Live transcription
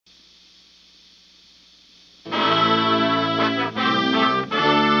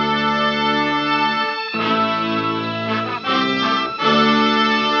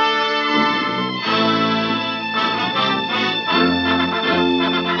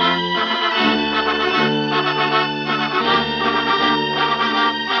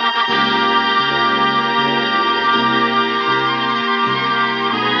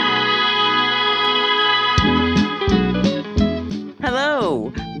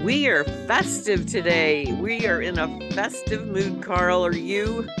We are festive today. We are in a festive mood, Carl. Are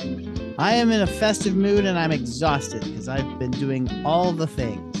you? I am in a festive mood and I'm exhausted because I've been doing all the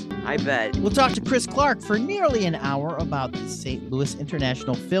things. I bet. We'll talk to Chris Clark for nearly an hour about the St. Louis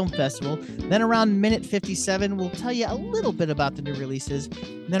International Film Festival. Then around minute 57, we'll tell you a little bit about the new releases.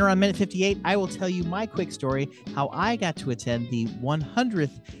 And then around minute 58, I will tell you my quick story, how I got to attend the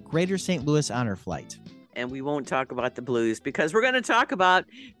 100th Greater St. Louis Honor Flight. And we won't talk about the blues because we're going to talk about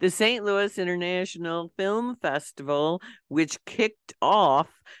the St. Louis International Film Festival, which kicked off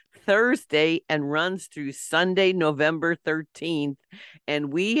Thursday and runs through Sunday, November 13th.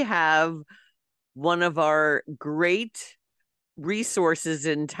 And we have one of our great resources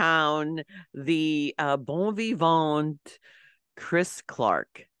in town, the bon vivant, Chris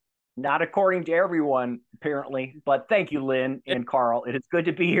Clark. Not according to everyone, apparently, but thank you, Lynn and Carl. It is good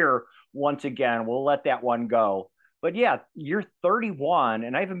to be here once again. We'll let that one go. But yeah, you're 31,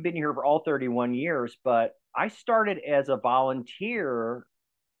 and I haven't been here for all 31 years, but I started as a volunteer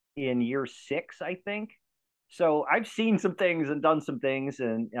in year 6, I think. So I've seen some things and done some things,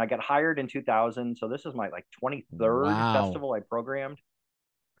 and I got hired in 2000. So this is my 23rd festival I programmed.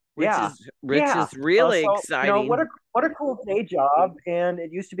 Which is really exciting. What a cool day job. And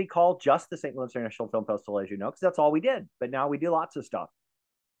it used to be called just the St. Louis International Film Festival, as you know, because that's all we did. But now we do lots of stuff.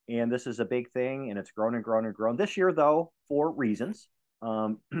 And this is a big thing, and it's grown and grown and grown. This year, though, for reasons,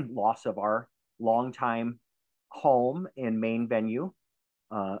 loss of our longtime home and main venue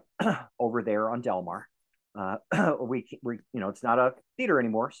over there on Delmar. We it's not a theater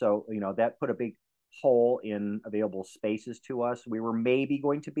anymore, so that put a big hole in available spaces to us. We were maybe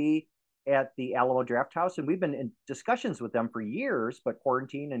going to be at the Alamo Draft House, and we've been in discussions with them for years, but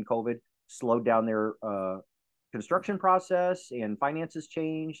quarantine and COVID slowed down their construction process, and finances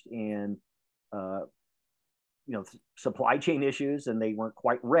changed, and supply chain issues, and they weren't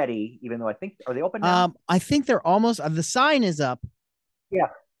quite ready, even though are they open now? I think they're almost, the sign is up. Yeah.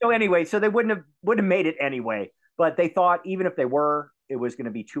 So anyway, so they wouldn't have made it anyway, but they thought even if they were, it was going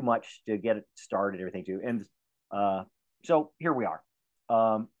to be too much to get it started, everything too. And so here we are.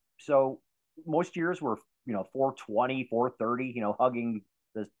 So most years we're 420, 430, hugging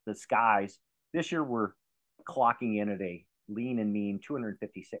the skies. This year we're clocking in at a lean and mean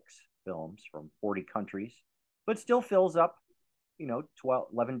 256 films from 40 countries, but still fills up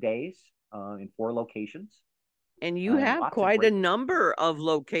 11 days in 4 locations. And you have quite a number of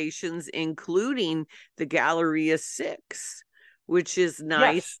locations, including the Galleria 6, which is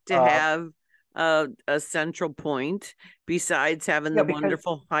nice to have a central point, besides having the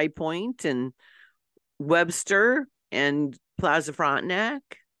wonderful High Point and Webster and Plaza Frontenac.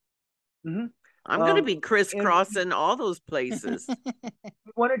 Mm-hmm. I'm going to be crisscrossing all those places.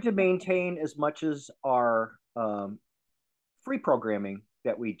 We wanted to maintain as much as our free programming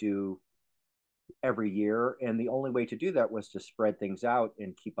that we do every year, and the only way to do that was to spread things out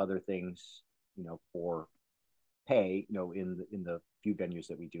and keep other things for pay in the few venues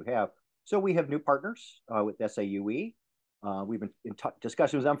that we do have. So we have new partners with SAUE. We've been in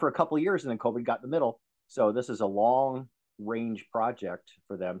discussion with them for a couple of years, and then COVID got in the middle. So this is a long range project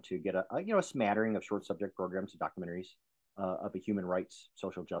for them to get a smattering of short subject programs and documentaries of a human rights,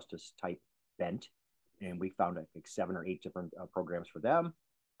 social justice type bent. And we found 7 or 8 different programs for them.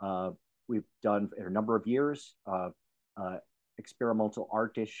 We've done in a number of years experimental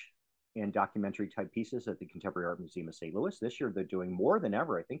artish and documentary type pieces at the Contemporary Art Museum of St. Louis. This year they're doing more than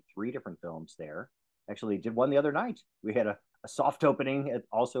ever. I think 3 different films there. Actually, did one the other night. We had a soft opening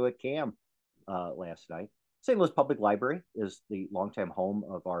also at CAM last night. St. Louis Public Library is the longtime home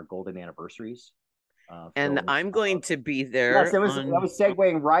of our Golden Anniversaries. And films. I'm going to be there. Yes, I was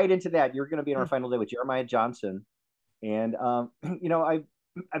segueing right into that. You're going to be on our final day with Jeremiah Johnson. And,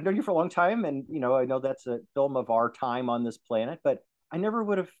 I've known you for a long time, and, I know that's a film of our time on this planet, but I never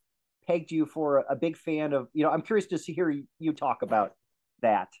would have pegged you for a big fan of, I'm curious to hear you talk about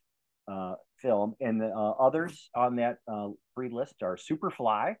that film. And others on that free list are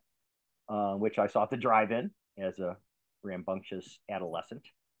Superfly, which I saw at the drive-in as a rambunctious adolescent,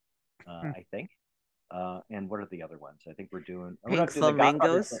 I think. And what are the other ones? I think we're doing Pink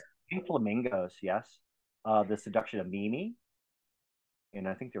Flamingos. Pink Flamingos, yes. The Seduction of Mimi. And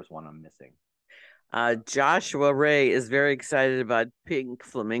I think there's one I'm missing. Joshua Ray is very excited about Pink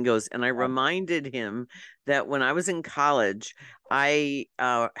Flamingos. And I reminded him that when I was in college, I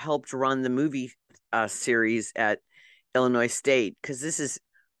helped run the movie series at Illinois State, because this is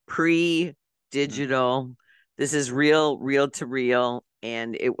pre-digital. Mm-hmm. This is reel to reel.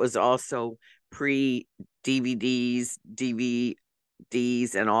 And it was also pre-DVDs,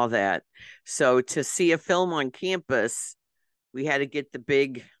 DVDs, and all that. So to see a film on campus we had to get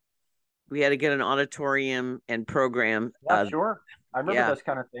an auditorium and program. Yeah, sure. I remember Yeah. those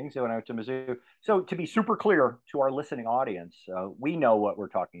kind of things when I went to Mizzou. So to be super clear to our listening audience, we know what we're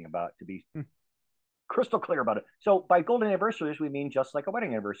talking about, to be crystal clear about it. So by golden anniversaries, we mean just like a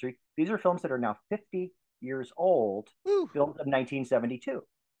wedding anniversary. These are films that are now 50 years old, Woo. filmed in 1972.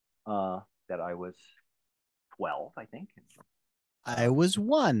 That I was 12, I think. I was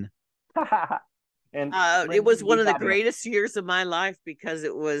 1. And it was one of the greatest years of my life because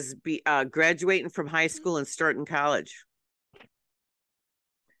it was graduating from high school and starting college.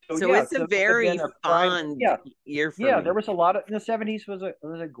 So it's a very fond year for me. There was a lot of, the 70s was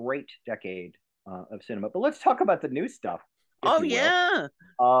a great decade of cinema. But let's talk about the new stuff. Oh yeah.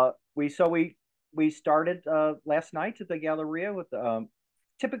 We started last night at the Galleria with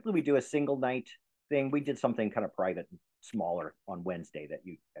typically we do a single night thing. We did something kind of private and smaller on Wednesday that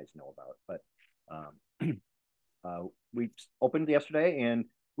you guys know about. But we opened yesterday and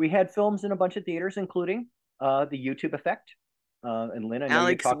we had films in a bunch of theaters, including The YouTube Effect. And Lynn, I know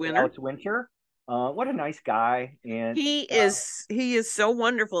you talked to Alex Winter. What a nice guy. And he is so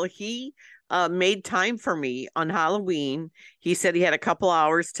wonderful. He made time for me on Halloween. He said he had a couple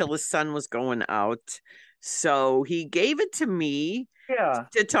hours till his son was going out. So he gave it to me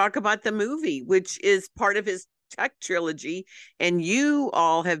to talk about the movie, which is part of his Tech trilogy. And you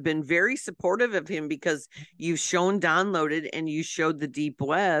all have been very supportive of him because you've shown Downloaded and you showed the Deep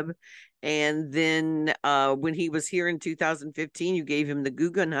Web. And then when he was here in 2015, you gave him the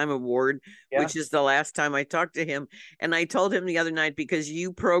Guggenheim Award, which is the last time I talked to him. And I told him the other night, because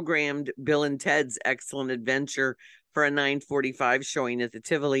you programmed Bill and Ted's Excellent Adventure for a 9:45 showing at the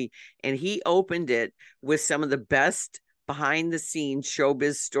Tivoli, and he opened it with some of the best behind the scenes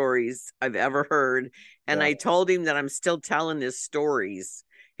showbiz stories I've ever heard. And I told him that I'm still telling his stories.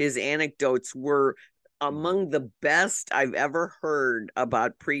 His anecdotes were among the best I've ever heard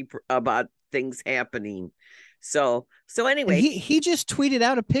about things happening. So anyway, and he just tweeted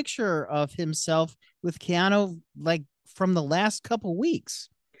out a picture of himself with Keanu, like from the last couple weeks.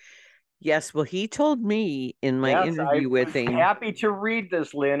 Yes, well, he told me in my interview with him. Happy to read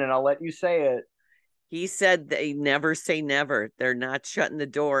this, Lynn, and I'll let you say it. He said they never say never. They're not shutting the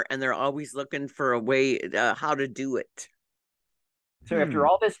door, and they're always looking for a way how to do it. So after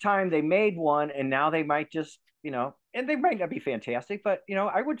all this time, they made one, and now they might just, and they might not be fantastic, but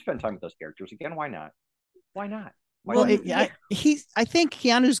I would spend time with those characters again. Why not? Why not? I think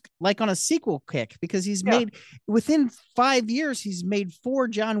Keanu's like on a sequel kick because he's made within 5 years. He's made 4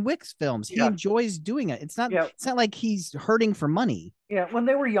 John Wick films. He enjoys doing it. It's not like he's hurting for money. Yeah, when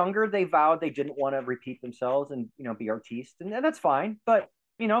they were younger, they vowed they didn't want to repeat themselves and be artistes, and that's fine. But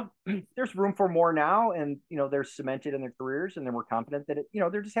there's room for more now, and they're cemented in their careers, and then we're confident that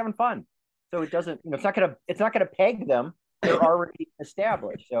they're just having fun. So it doesn't, it's not gonna peg them. They're already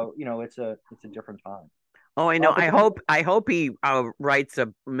established. So it's a different time. Oh, I know. I hope he writes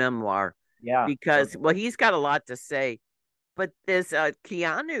a memoir. Yeah, because he's got a lot to say. But this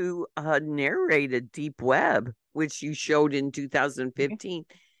Keanu narrated Deep Web, which you showed in 2015,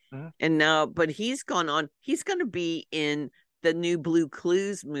 and now, but he's gone on. He's going to be in the new Blue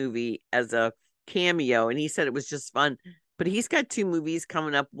Clues movie as a cameo, and he said it was just fun. But he's got 2 movies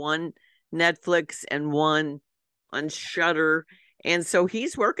coming up, one Netflix and one on Shudder. And so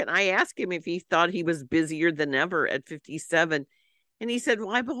he's working. I asked him if he thought he was busier than ever at 57. And he said, well,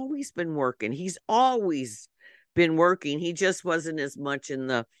 I've always been working. He's always been working. He just wasn't as much in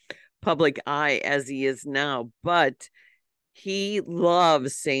the public eye as he is now. But he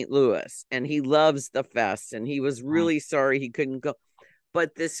loves St. Louis and he loves the fest. And he was really sorry he couldn't go.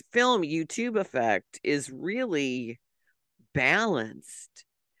 But this film, YouTube Effect, is really balanced.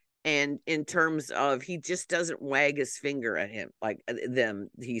 And in terms of, he just doesn't wag his finger at him like them,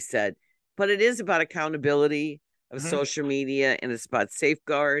 he said. But it is about accountability of social media, and it's about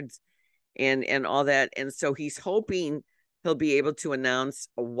safeguards and all that. And so he's hoping he'll be able to announce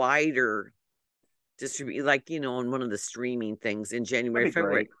a wider distribute, like, on one of the streaming things in January,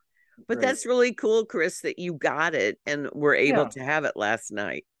 February. But that's really cool, Chris, that you got it and were able to have it last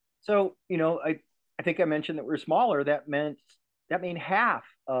night. So, I think I mentioned that we're smaller. That meant half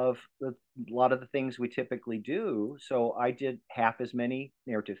of a lot of the things we typically do. So I did half as many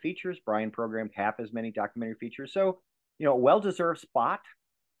narrative features. Brian programmed half as many documentary features. So, well-deserved spot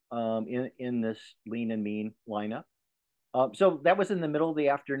in this lean and mean lineup. So that was in the middle of the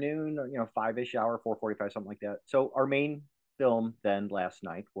afternoon, 5-ish hour, 4:45, something like that. So our main film then last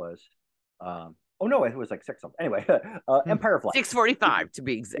night was, it was like 6 something. Anyway, Empire of Light. 6:45 to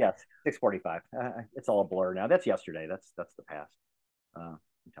be exact. Yes, 6:45. It's all a blur now. That's yesterday. That's the past. I'm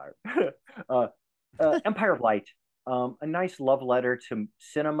tired. Empire of Light. a nice love letter to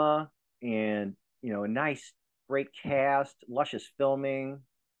cinema, and a nice, great cast, luscious filming.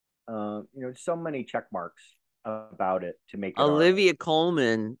 So many check marks about it to make it our. Olivia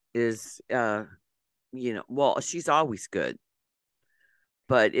Colman is, well, she's always good,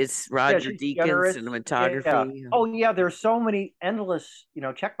 but it's Yeah, Roger she's Deakins generous. Yeah. cinematography. Oh yeah, there's so many endless,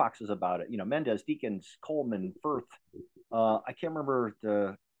 check boxes about it. Mendes, Deakins, Coleman, Firth. I can't remember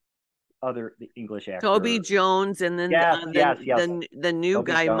the English Toby actor. Jones, and then Yes, yes, yes. the new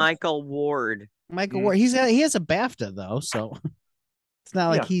Toby guy Jones. Michael Ward. Michael Ward. He has a BAFTA though, so it's not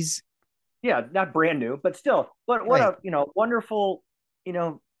like Yeah. he's not brand new, but still. But what right. a wonderful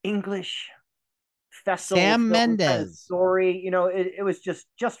English festival Sam film kind of Mendes. story. It was just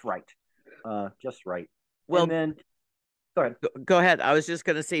right, just right. Well, and then go ahead. Go ahead. I was just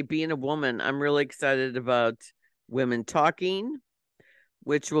going to say, being a woman, I'm really excited about Women Talking,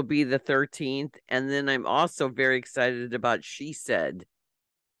 which will be the 13th. And then I'm also very excited about She Said.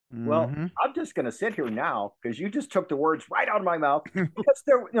 Well, I'm just going to sit here now because you just took the words right out of my mouth. Because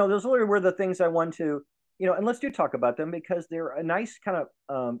those literally were the things I want to, and let's do talk about them because they're a nice kind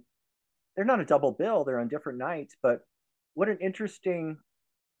of, they're not a double bill. They're on different nights, but what an interesting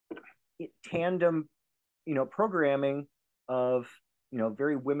tandem, programming of,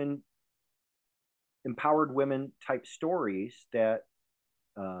 very empowered women type stories that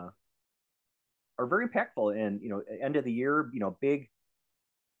are very impactful. And, end of the year, big,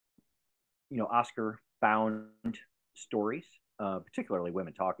 Oscar bound stories, particularly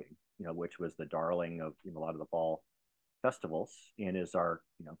Women Talking, which was the darling of a lot of the fall festivals and is our,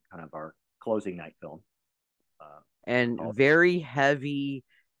 kind of our closing night film. And very heavy,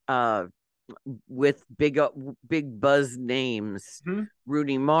 with big buzz names: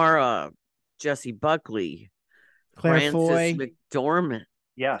 Rooney Mara, Jessie Buckley, Claire Frances Foy. McDormand.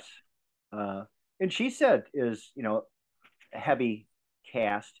 Yes. And She Said is, a heavy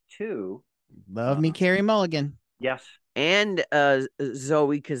cast too. Love me, Carey Mulligan. Yes. And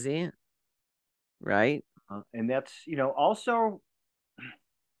Zoe Kazan, right? And that's, also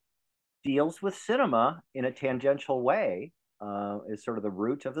deals with cinema in a tangential way, is sort of the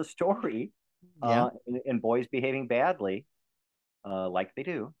root of the story. Yeah. And boys behaving badly, like they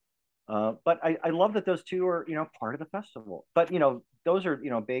do. But I love that those two are, part of the festival. But, those are,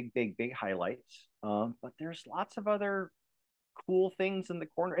 big, big, big highlights. But there's lots of other cool things in the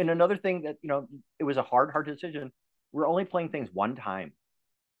corner. And another thing that, it was a hard decision. We're only playing things one time.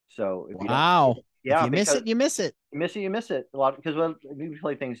 So if you don't, if you miss it, you miss it. You miss it a lot because we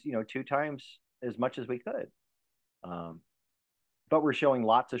play things, two times as much as we could. But we're showing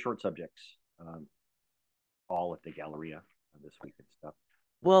lots of short subjects, all at the Galleria this week and stuff.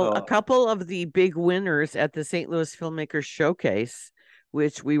 Well, a couple of the big winners at the St. Louis Filmmakers Showcase,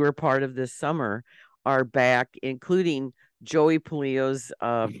 which we were part of this summer, are back, including Joey Polillo's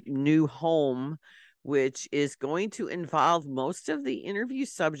new home, which is going to involve most of the interview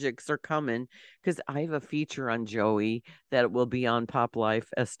subjects are coming because I have a feature on Joey that will be on Pop Life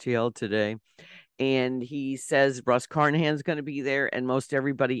STL today. And he says Russ Carnahan's going to be there and most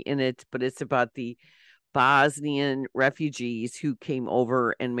everybody in it, but it's about the Bosnian refugees who came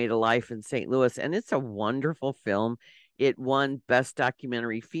over and made a life in St. Louis. And it's a wonderful film. It won Best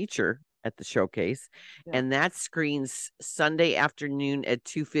Documentary Feature at the showcase. Yeah. And that screens Sunday afternoon at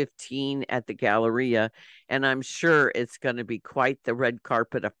 2:15 at the Galleria. And I'm sure it's going to be quite the red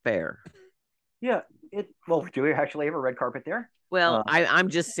carpet affair. Yeah. Well, do we actually have a red carpet there? Well, I'm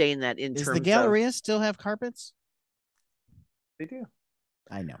just saying that in terms of... Does the Galleria still have carpets? They do.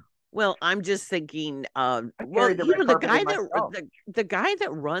 I know. Well, I'm just thinking, the guy that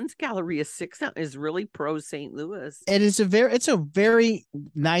runs Galleria 6 is really pro St. Louis. It's a very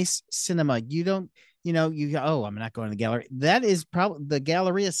nice cinema. You don't, you go, oh, I'm not going to the gallery. That is probably the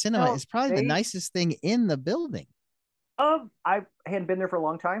Galleria Cinema is probably the nicest thing in the building. I hadn't been there for a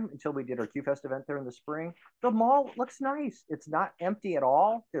long time until we did our Q-Fest event there in the spring. The mall looks nice. It's not empty at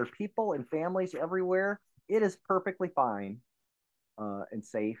all. There are people and families everywhere. It is perfectly fine. And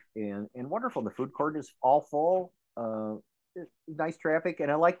safe and wonderful. The food court is all full. Nice traffic,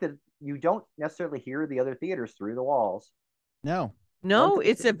 and I like that you don't necessarily hear the other theaters through the walls. No,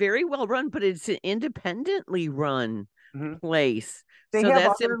 it's a very well run, but it's an independently run place. They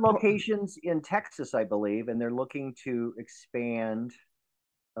have other locations in Texas, I believe, and they're looking to expand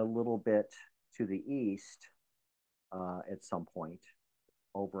a little bit to the east at some point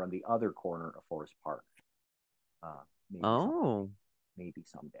over on the other corner of Forest Park. Maybe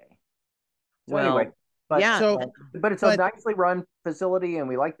someday. So anyway, but it's a nicely run facility, and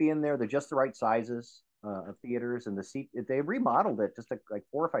we like being there. They're just the right sizes. of theaters, and the seat they remodeled it just like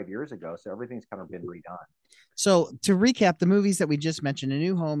 4 or 5 years ago, so everything's kind of been redone. So to recap, the movies that we just mentioned, A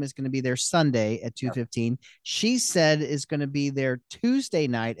New Home is going to be there Sunday at 2:15. She Said is going to be there Tuesday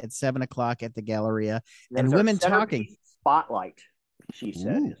night at 7 o'clock at the Galleria. And Women Talking Spotlight, She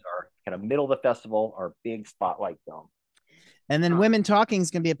Said, Ooh. is our kind of middle of the festival, our big spotlight film. And then Women Talking is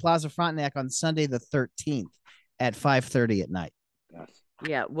going to be at Plaza Frontenac on Sunday the 13th at 5:30 at night. Yes.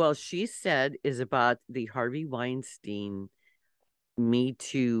 Yeah, well, She Said is about the Harvey Weinstein Me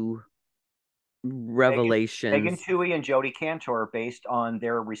Too revelations. Megan Twohey and Jodi Kantor, based on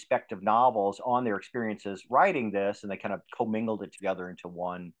their respective novels, on their experiences writing this, and they kind of commingled it together into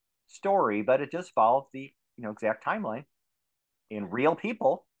one story. But it does follow the exact timeline in real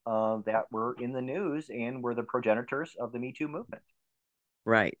people that were in the news and were the progenitors of the Me Too movement.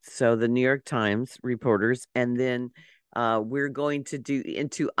 Right. So the New York Times reporters, and then we're going to do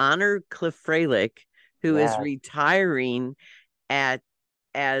to honor Cliff Freilich, who is retiring as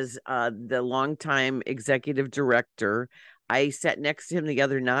the longtime executive director. I sat next to him the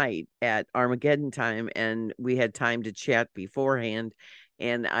other night at Armageddon Time, and we had time to chat beforehand.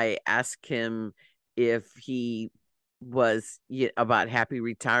 And I asked him if he was about happy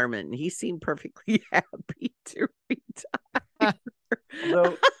retirement, and he seemed perfectly happy to retire.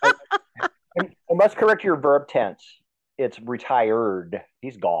 Although I must correct your verb tense. It's retired.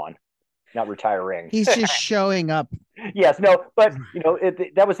 He's gone, not retiring. He's just showing up. Yes, no, but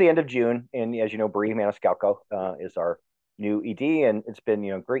that was the end of June, and as you know, Brie Maniscalco is our new ED, and it's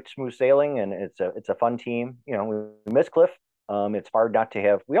been great smooth sailing, and it's a fun team. We miss Cliff. It's hard not to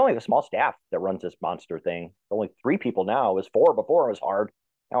have. We only have a small staff that runs this monster thing. Only 3 people now. It was 4 before. It was hard.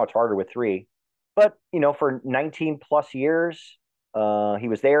 Now it's harder with 3. But for 19 plus years, he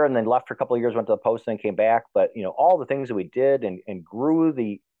was there and then left for a couple of years, went to the Post, and then came back. But all the things that we did and grew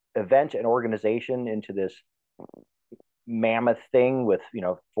the event and organization into this mammoth thing with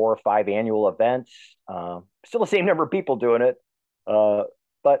 4 or 5 annual events. Still the same number of people doing it.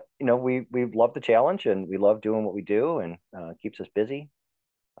 But we love the challenge, and we love doing what we do, and keeps us busy.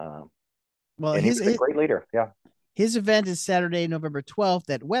 Well, he's a great leader. Yeah. His event is Saturday, November 12th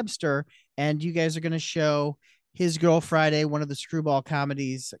at Webster, and you guys are going to show His Girl Friday, one of the screwball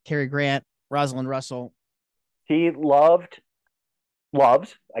comedies. Cary Grant, Rosalind Russell. He loves.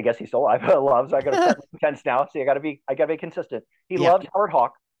 I guess he still loves. I got to start tense now. See, I got to be consistent. He loves Howard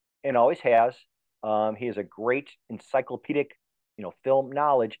Hawks and always has. He has a great encyclopedic, film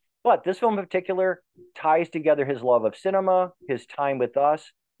knowledge. But this film in particular ties together his love of cinema, his time with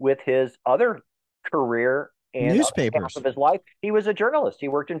us, with his other career and newspapers of his life. He was a journalist. He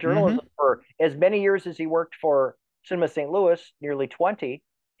worked in journalism for as many years as he worked for Cinema St. Louis, nearly 20.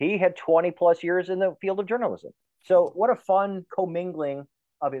 He had 20 plus years in the field of journalism. So what a fun commingling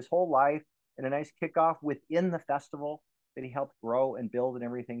of his whole life, and a nice kickoff within the festival that he helped grow and build and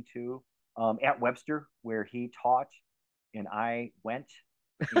everything too. At Webster, where he taught and I went,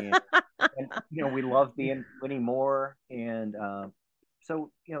 and we love being Winnie Moore, and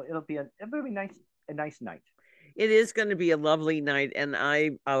so it'll be a nice night. It is going to be a lovely night, and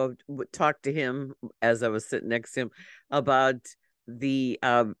I talked to him as I was sitting next to him about the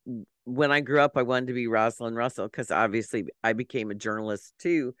when I grew up, I wanted to be Rosalind Russell, because obviously I became a journalist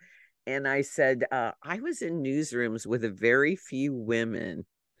too. And I said, I was in newsrooms with a very few women.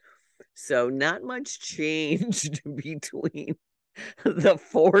 So not much changed between the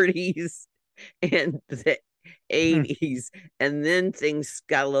 40s and the 80s. And then things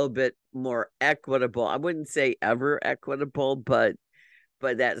got a little bit more equitable. I wouldn't say ever equitable, but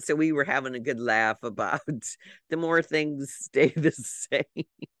that, so we were having a good laugh about the more things stay the same.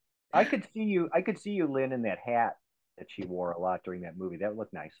 I could see you, Lynn, in that hat that she wore a lot during that movie. That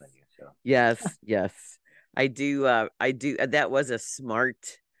looked nice on you. So yes. I do. That was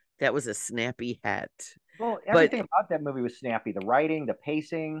a snappy hat. Well, everything about that movie was snappy. The writing, the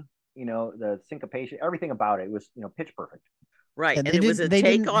pacing, the syncopation, everything about it was, pitch perfect. Right. And it was a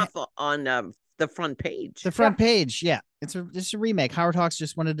takeoff on the front page. The front page, yeah. It's a remake. Howard Hawks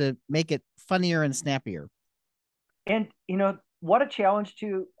just wanted to make it funnier and snappier. And what a challenge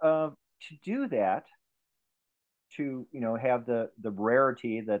to do that, to have the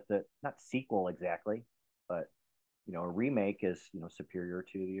rarity that the not sequel exactly, but a remake is superior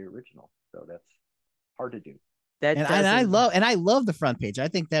to the original. So that's hard to do. I love the front page. I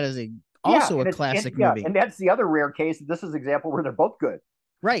think that is also a classic movie. And that's the other rare case. This is an example where they're both good.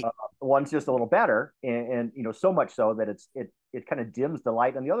 Right. One's just a little better, and so much so that it kind of dims the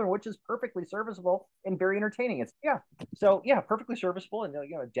light on the other one, which is perfectly serviceable and very entertaining. Perfectly serviceable, and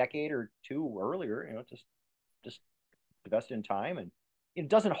a decade or two earlier, just the best in time, and it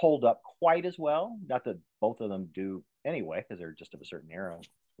doesn't hold up quite as well. Not that both of them do anyway, because they're just of a certain era.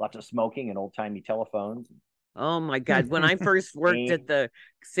 Lots of smoking and old timey telephones. Oh my God. When I first worked at the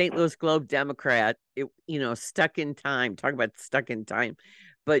St. Louis Globe Democrat, it, stuck in time. Talk about stuck in time.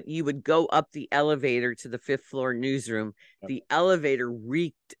 But you would go up the elevator to the fifth floor newsroom. The elevator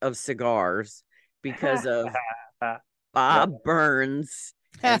reeked of cigars because of Bob Burns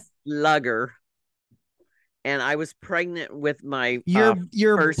and Slugger. And I was pregnant with my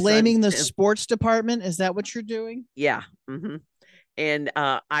you're blaming the son. sports department. Is that what you're doing? Yeah. Mm-hmm. And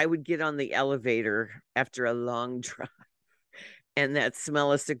I would get on the elevator after a long drive, and that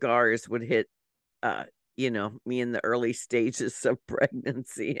smell of cigars would hit me in the early stages of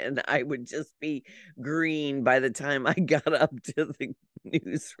pregnancy, and I would just be green by the time I got up to the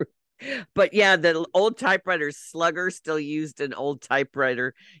newsroom. But yeah, the old typewriter, Slugger still used an old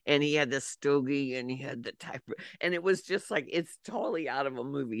typewriter, and he had the stogie and he had the typewriter, and it was just like it's totally out of a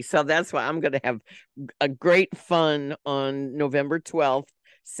movie. So that's why I'm going to have a great fun on November 12th.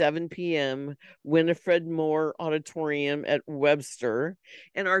 7 p.m. Winifred Moore Auditorium at Webster.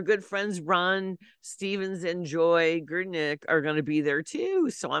 And our good friends Ron Stevens and Joy Gurnick are going to be there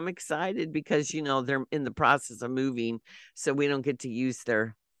too. So I'm excited because, they're in the process of moving. So we don't get to use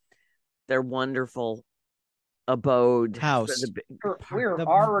their wonderful abode house. We're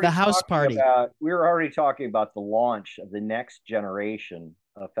already the house party. We're already talking about the launch of the next generation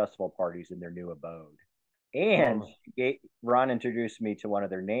of festival parties in their new abode. And Ron introduced me to one of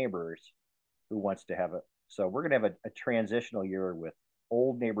their neighbors who wants to have so we're going to have a transitional year with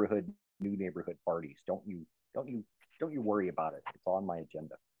old neighborhood, new neighborhood parties. Don't you worry about it. It's on my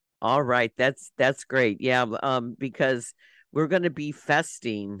agenda. All right. That's great. Yeah. Because we're going to be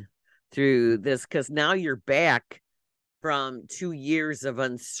festing through this, because now you're back from 2 years of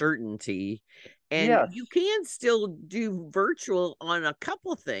uncertainty, and you can still do virtual on a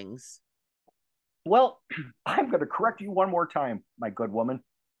couple things. Well, I'm going to correct you one more time, my good woman.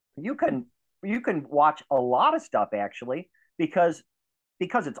 You can watch a lot of stuff actually, because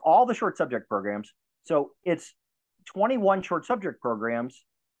it's all the short subject programs. So it's 21 short subject programs,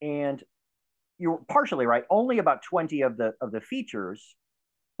 and you're partially right. Only about 20 of the features,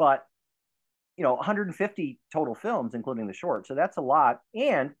 but 150 total films, including the short. So that's a lot.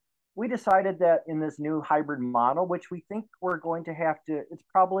 And we decided that in this new hybrid model, which we think we're going to have to, it's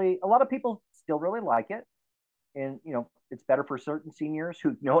probably a lot of people still really like it. And, it's better for certain seniors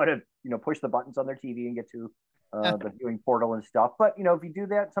who know how to, push the buttons on their TV and get to the viewing portal and stuff. But, if you do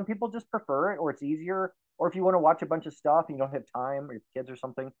that, some people just prefer it, or it's easier, or if you want to watch a bunch of stuff and you don't have time, or your kids or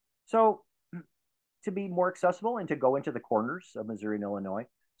something. So to be more accessible and to go into the corners of Missouri and Illinois.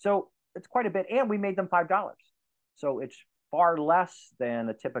 So it's quite a bit, and we made them $5. So it's far less than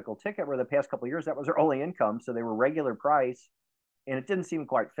a typical ticket, where the past couple of years that was their only income. So they were regular price, and it didn't seem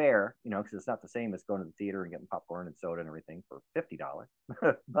quite fair, because it's not the same as going to the theater and getting popcorn and soda and everything for $50.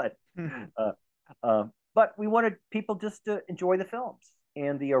 But we wanted people just to enjoy the films,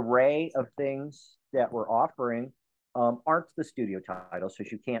 and the array of things that we're offering aren't the studio titles, so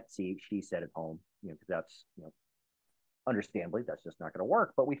you can't see She Said at home, because that's understandably, that's just not going to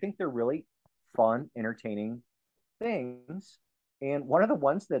work. But we think they're really fun, entertaining things. And one of the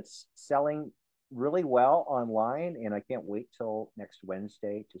ones that's selling really well online, and I can't wait till next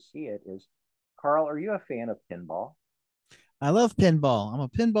Wednesday to see it, is, Carl, are you a fan of pinball? I love pinball. I'm a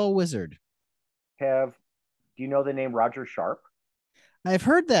pinball wizard. Do you know the name Roger Sharp? I've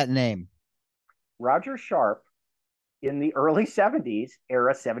heard that name. Roger Sharp, in the early 70s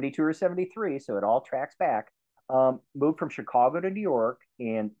era, 72 or 73, so it all tracks back, moved from Chicago to New York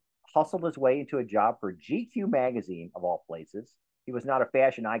and hustled his way into a job for GQ magazine, of all places. He was not a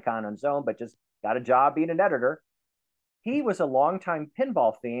fashion icon on his own, but just got a job being an editor. He was a longtime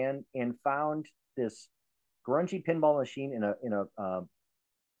pinball fan and found this grungy pinball machine in a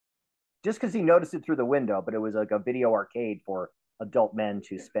just because he noticed it through the window, but it was like a video arcade for adult men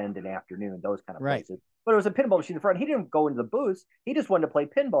to spend an afternoon, those kind of places. But it was a pinball machine in the front. He didn't go into the booths. He just wanted to play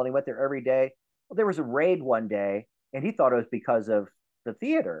pinball, and he went there every day. Well, there was a raid one day, and he thought it was because of the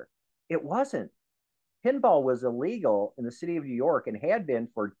theater. It wasn't. Pinball was illegal in the city of New York and had been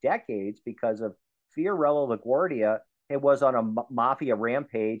for decades because of Fiorello LaGuardia. It was on a mafia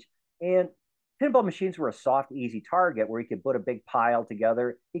rampage, and pinball machines were a soft, easy target where he could put a big pile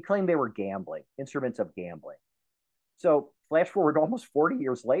together. He claimed they were gambling, instruments of gambling. So flash forward almost 40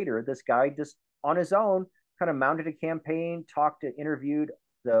 years later, this guy just on his own kind of mounted a campaign, interviewed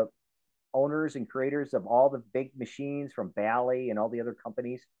the owners and creators of all the big machines from Bally and all the other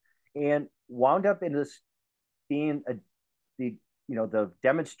companies, and wound up in this being the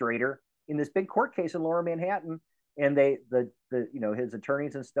demonstrator in this big court case in Lower Manhattan. And his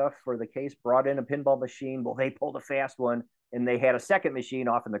attorneys and stuff for the case brought in a pinball machine. Well, they pulled a fast one, and they had a second machine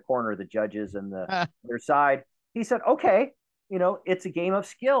off in the corner, the judges and the other side. He said, okay, it's a game of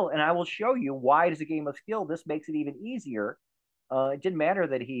skill, and I will show you why it is a game of skill. This makes it even easier. It didn't matter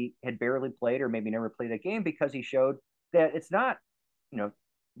that he had barely played or maybe never played a game, because he showed that it's not,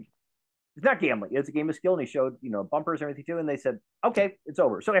 it's not gambling. It's a game of skill. And he showed, bumpers and everything too. And they said, okay, it's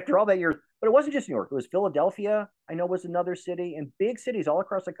over. So after all that years, but it wasn't just New York. It was Philadelphia. I know was another city, and big cities all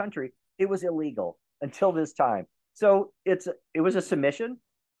across the country. It was illegal until this time. So it was a submission.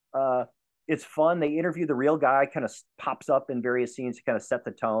 It's fun. They interview the real guy, kind of pops up in various scenes to kind of set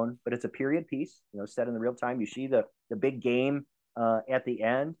the tone, but it's a period piece, set in the real time. You see the big game at the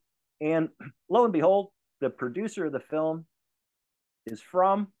end. And lo and behold, the producer of the film is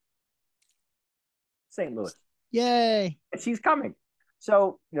from St. Louis. Yay. And she's coming.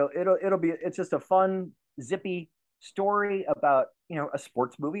 So, it's just a fun, zippy story about, a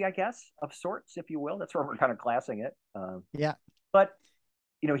sports movie, I guess, of sorts, if you will. That's where we're kind of classing it. Yeah. But,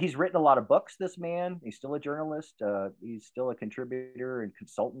 he's written a lot of books, this man. He's still a journalist. He's still a contributor and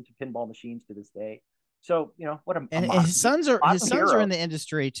consultant to pinball machines to this day. So, what a and his sons are in the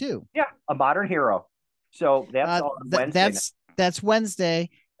industry too. Yeah, a modern hero. So that's on Wednesday. That's Wednesday.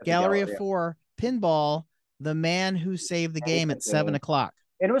 Gallery of 4 pinball. The man who saved the game at 7:00.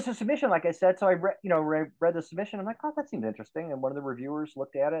 And it was a submission, like I said. So I read the submission. I'm like, oh, that seemed interesting. And one of the reviewers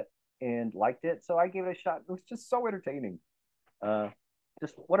looked at it and liked it, so I gave it a shot. It was just so entertaining.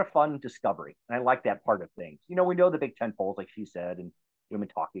 Just what a fun discovery. And I like that part of things. We know the big tentpoles, like she said, and Women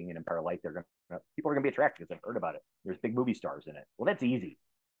Talking and Empire Light. People are gonna be attracted because I've heard about it. There's big movie stars in it. Well, that's easy.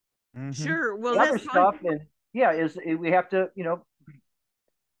 Mm-hmm. Sure. Well, the other stuff, and we have to,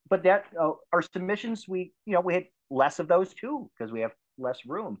 but that our submissions, we had less of those too, because we have less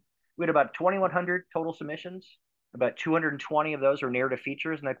room. We had about 2,100 total submissions. About 220 of those are narrative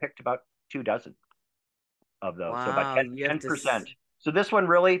features, and I picked about 24 of those. Wow, so about 10%. So this one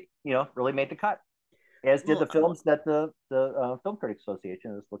really made the cut, as did the films that the Film Critics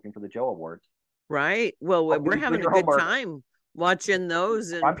Association is looking for the Joe Awards. Right. Well, we're having a good time watching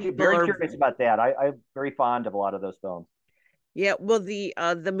those, and I'm very curious about that. I'm very fond of a lot of those films. Yeah, well, the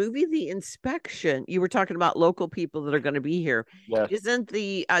movie The Inspection, you were talking about local people that are going to be here. Yes. Isn't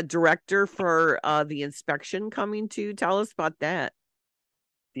the director for The Inspection coming to tell us about that?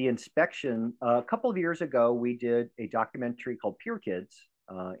 The Inspection, a couple of years ago, we did a documentary called Pure Kids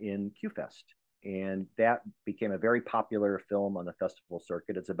in QFest, and that became a very popular film on the festival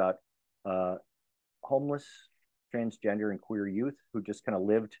circuit. It's about homeless, transgender, and queer youth who just kind of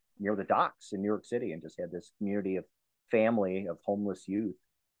lived near the docks in New York City and just had this community of family of homeless youth.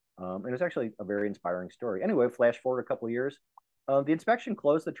 And it was actually a very inspiring story. Anyway, flash forward a couple of years. The Inspection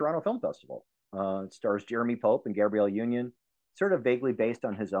closed the Toronto Film Festival. It stars Jeremy Pope and Gabrielle Union, sort of vaguely based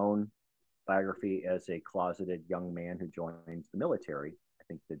on his own biography as a closeted young man who joins the military. I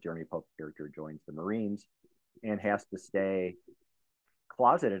think the Jeremy Pope character joins the Marines and has to stay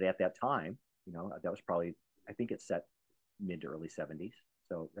closeted at that time. That was probably, I think it's set mid to early 70s.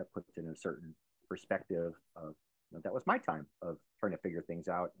 So that puts it in a certain perspective of, that was my time of trying to figure things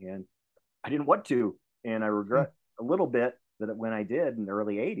out. And I didn't want to. And I regret a little bit that when I did in the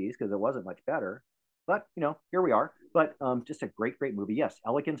early 80s, because it wasn't much better. But, here we are. But just a great, great movie. Yes,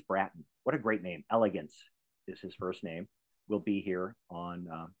 Elegance Bratton. What a great name. Elegance is his first name. Will be here on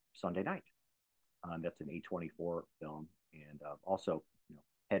Sunday night. That's an A24 film, and also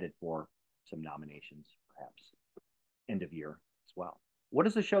headed for some nominations, perhaps end of year as well. What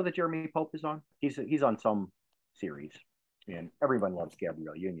is the show that Jeremy Pope is on? He's on some series, and everyone loves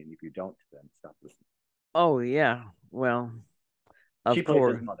Gabrielle Union. If you don't, then stop listening. Oh yeah, well, she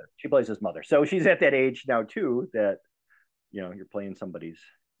plays his mother. She plays his mother, so she's at that age now too that you're playing an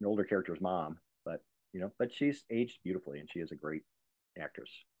older character's mom, but she's aged beautifully, and she is a great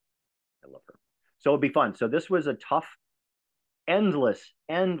actress. I love her. So it'd be fun. So this was a tough, endless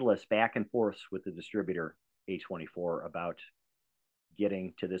back and forth with the distributor A24 about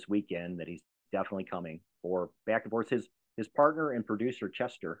getting to this weekend that he's definitely coming for. Back and forth. His partner and producer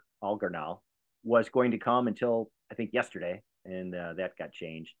Chester Algarnal was going to come until I think yesterday, and that got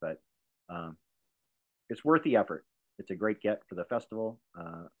changed. But it's worth the effort. It's a great get for the festival.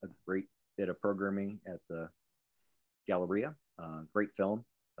 A great bit of programming at the Galleria. Great film.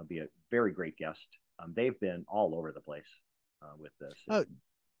 It'll be a very great guest. They've been all over the place with this. Oh,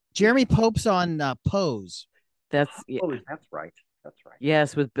 Jeremy Pope's on Pose. That's right.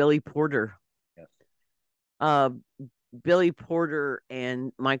 Yes, with Billy Porter. Yes. Billy Porter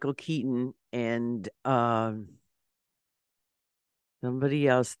and Michael Keaton and somebody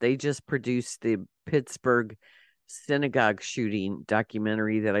else. They just produced the Pittsburgh synagogue shooting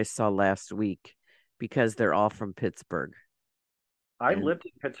documentary that I saw last week because they're all from Pittsburgh. I lived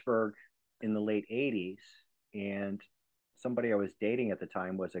in Pittsburgh in the late 80s, and somebody I was dating at the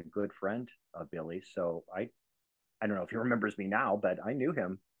time was a good friend of Billy's. So I don't know if he remembers me now, but I knew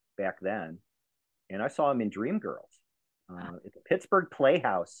him back then. And I saw him in Dreamgirls at the Pittsburgh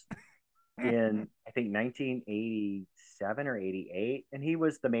Playhouse in, I think, 1987 or 88. And he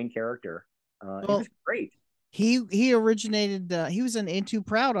was the main character. He was great. He originated, he was in Ain't Too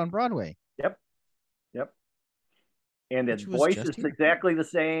Proud on Broadway. Yep. And his voice is exactly the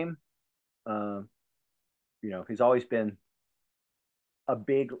same. He's always been a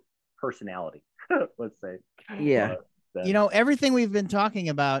big personality, let's say. Yeah. Everything we've been talking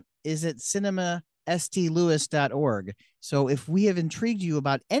about is at cinemastlewis.org. So if we have intrigued you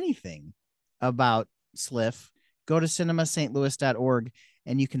about anything about SLIF, go to cinemastlewis.org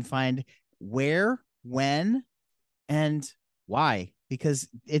and you can find where, when, and why, because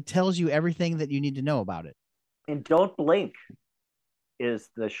it tells you everything that you need to know about it. And don't blink is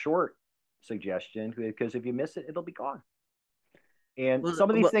the short suggestion, because if you miss it, it'll be gone. And some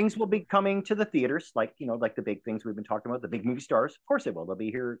of these things will be coming to the theaters, like the big things we've been talking about, the big movie stars. Of course they will. They'll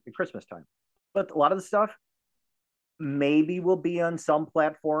be here at Christmas time. But a lot of the stuff maybe will be on some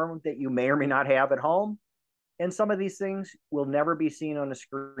platform that you may or may not have at home. And some of these things will never be seen on a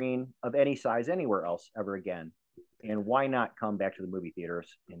screen of any size anywhere else ever again. And why not come back to the movie theaters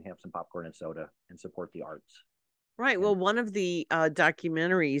and have some popcorn and soda and support the arts? Right. Well, one of the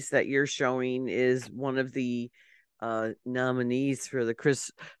documentaries that you're showing is one of the nominees for the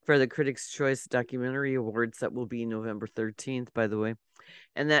Critics' Choice Documentary Awards that will be November 13th, by the way.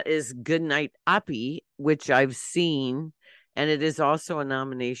 And that is Goodnight Oppie, which I've seen. And it is also a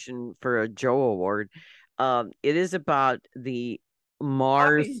nomination for a Joe Award. It is about the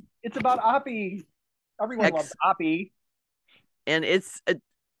Mars. Oppie. It's about Oppie. Everyone loves Oppie. And it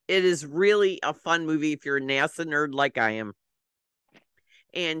is really a fun movie if you're a NASA nerd like I am.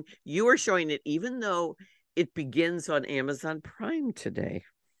 And you are showing it, even though it begins on Amazon Prime today.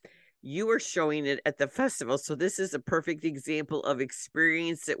 You are showing it at the festival. So this is a perfect example of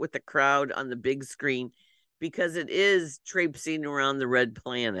experience it with the crowd on the big screen, because it is traipsing around the red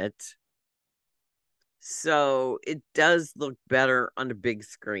planet. So it does look better on a big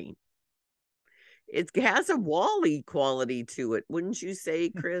screen. It has a Wall-E quality to it, wouldn't you say,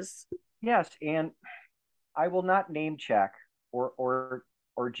 Chris? Yes, and I will not name check or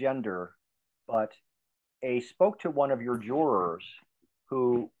gender, but spoke to one of your jurors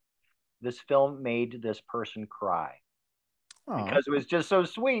who this film made this person cry. Aww. Because it was just so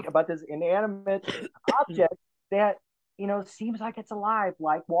sweet about this inanimate object that seems like it's alive,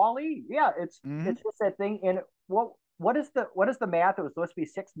 like Wall-E. Yeah, it's just that thing. And what is the math? It was supposed to be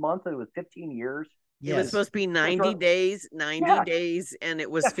 6 months, and it was 15 years. Yes. It was supposed to be 90 days, days, and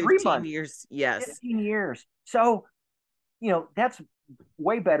it was 15 years. Yes. 15 years. So, that's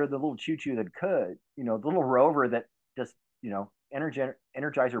way better than the little choo-choo that could. The little rover that just,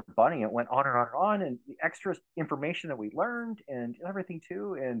 Energizer Bunny. It went on and on and on, and the extra information that we learned and everything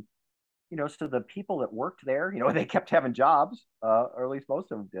too. And, so the people that worked there, they kept having jobs, or at least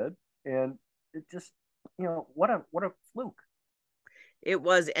most of them did. And it just, what a fluke. It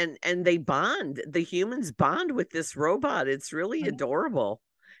was, and they bond. The humans bond with this robot. It's really adorable,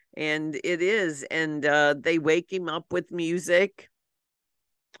 and it is. And they wake him up with music,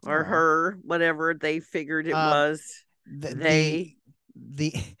 or her, whatever they figured it was. The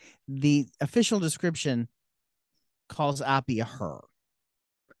official description calls Oppie a her.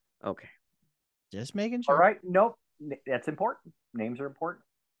 Okay, just making sure. All right, nope, that's important. Names are important.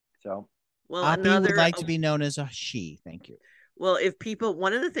 So, well, Oppie would like to be known as a she. Thank you. Well, if people,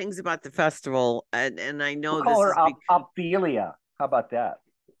 one of the things about the festival, and I know we'll call her Ophelia. How about that?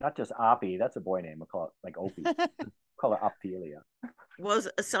 Not just Oppie. That's a boy name. We'll call it like Opie. Call her Ophelia. Well,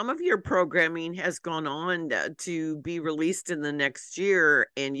 some of your programming has gone on to be released in the next year,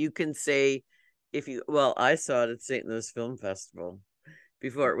 and you can say, I saw it at St. Louis Film Festival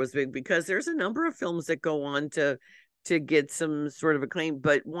before it was big, because there's a number of films that go on to get some sort of acclaim.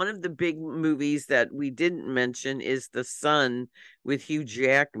 But one of the big movies that we didn't mention is The Son with Hugh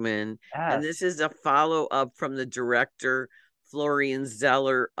Jackman. Yes. And this is a follow-up from the director Florian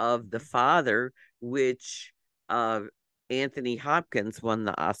Zeller of The Father, which Anthony Hopkins won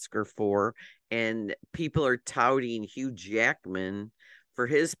the Oscar for, and people are touting Hugh Jackman for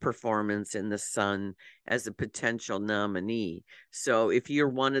his performance in The Son as a potential nominee. So if you're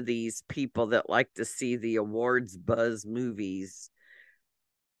one of these people that like to see the awards buzz movies,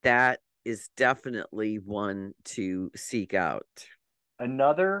 that is definitely one to seek out.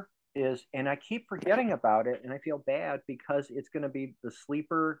 Another is, and I keep forgetting about it, and I feel bad because it's going to be the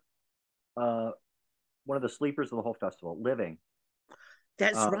sleeper, uh, one of the sleepers of the whole festival, Living.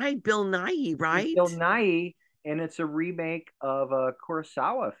 That's right, Bill Nighy, It's right? Bill Nighy, and it's a remake of a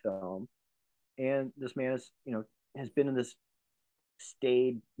Kurosawa film. And this man is, has been in this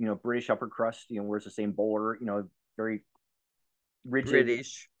staid, British upper crust, wears the same bowler, very rigid.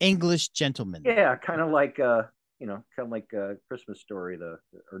 British. English gentleman. Yeah, kind of like Christmas Story, the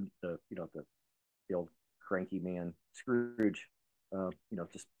old cranky man Scrooge,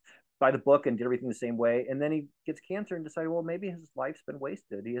 just by the book and did everything the same way. And then he gets cancer and decided, well, maybe his life's been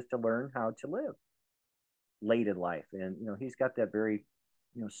wasted. He has to learn how to live late in life. And, he's got that very,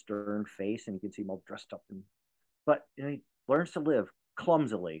 stern face, and you can see him all dressed up. But he learns to live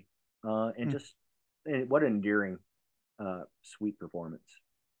clumsily, and just, and what an endearing, sweet performance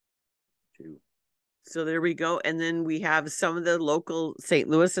too. So there we go. And then we have some of the local St.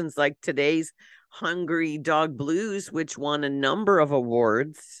 Louisans, like today's Hungry Dog Blues, which won a number of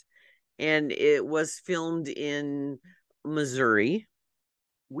awards. And it was filmed in Missouri.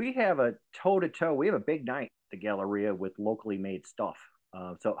 We have a toe-to-toe. We have a big night at the Galleria with locally made stuff.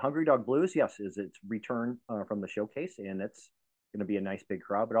 So Hungry Dog Blues, yes, is its return from the showcase, and it's going to be a nice big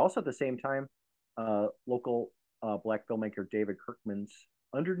crowd. But also at the same time, local Black filmmaker David Kirkman's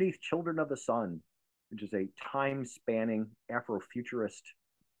Underneath Children of the Sun, which is a time-spanning Afrofuturist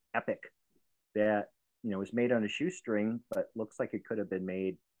epic that is made on a shoestring, but looks like it could have been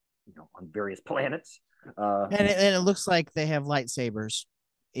made, on various planets. And it looks like they have lightsabers,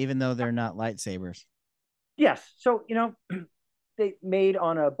 even though they're not lightsabers. Yes, so they made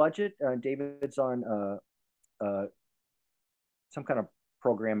on a budget. David's on some kind of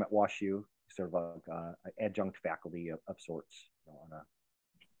program at WashU, sort of a adjunct faculty of sorts, on a,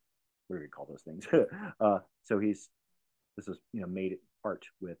 what do we call those things? So this is made it part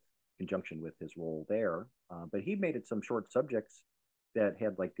with conjunction with his role there, but he made it some short subjects that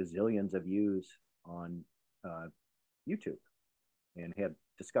had like gazillions of views on YouTube, and had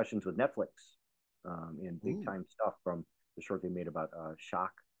discussions with Netflix, and big time stuff from the short they made about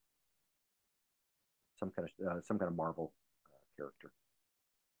Shock, some kind of Marvel character.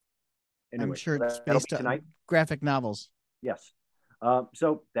 Anyway, I'm sure it's that'll based be tonight. on graphic novels. Yes.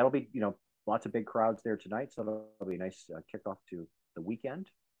 So that'll be, lots of big crowds there tonight. So that'll be a nice kickoff to the weekend.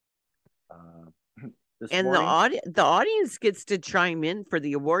 And morning, the audience gets to chime in for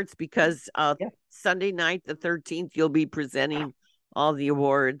the awards, because Sunday night, the 13th, you'll be presenting all the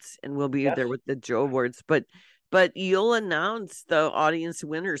awards, and we'll be there with the Joe Awards. But you'll announce the audience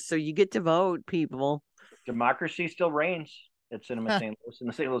winners, so you get to vote, people. Democracy still reigns at Cinema St. Louis and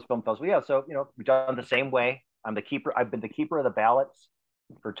the St. Louis Film Festival. Yeah, so we've done the same way. I'm the keeper. I've been the keeper of the ballots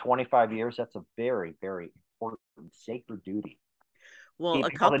for 25 years. That's a very, very important, sacred duty. Well,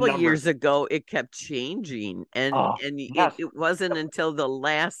 a couple of years ago, it kept changing, and it wasn't until the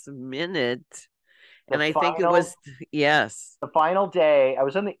last minute. And I think it was, the final day. I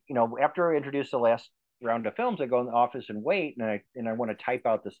was in the, after I introduced the last round of films, I go in the office and wait, and I want to type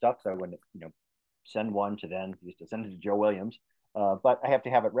out the stuff. So I want to, send one to then used to send it to Joe Williams, but I have to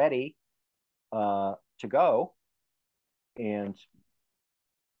have it ready to go and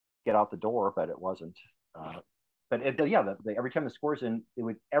get out the door, but it wasn't. But every time the score's in,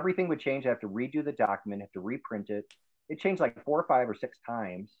 everything would change. I have to redo the document, have to reprint it. It changed like 4 or 5 or 6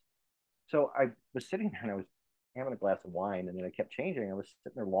 times. So I was sitting there and I was having a glass of wine, and then I kept changing. I was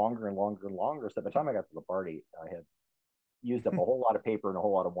sitting there longer and longer and longer. So by the time I got to the party, I had used up a whole lot of paper and a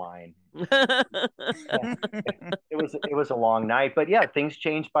whole lot of wine. It was a long night, but yeah, things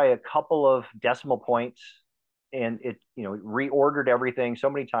changed by a couple of decimal points, and it reordered everything so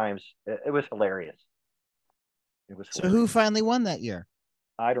many times. It was hilarious. So who finally won that year?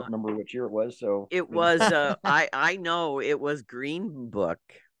 I don't remember which year it was. So it was I know it was Green Book.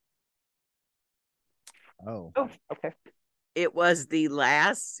 Oh, okay. It was the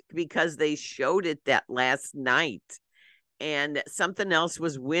last, because they showed it that last night, and something else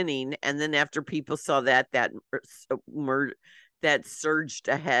was winning, and then after people saw that surged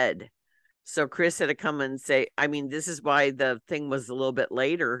ahead. So Chris had to come and say, I mean, this is why the thing was a little bit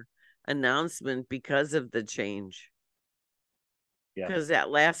later announcement, because of the change. Because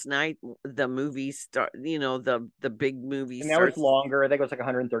that last night the movie the big movie, and that was longer. I think it was like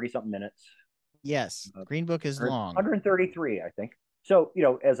 130 something minutes. Yes, Green Book is long. 133, I think. So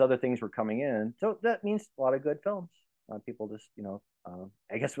as other things were coming in, so that means a lot of good films. People just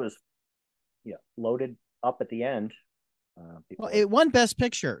I guess was loaded up at the end. It won Best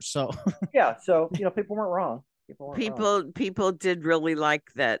Picture, so so people weren't wrong. People did really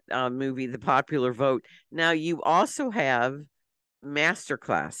like that movie, The Popular Vote. Now you also have master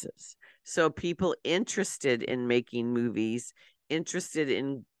classes. So people interested in making movies, interested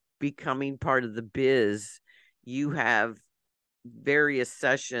in becoming part of the biz, you have various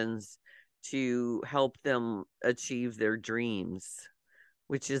sessions to help them achieve their dreams,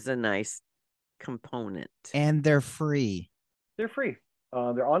 which is a nice component. And they're free. They're free.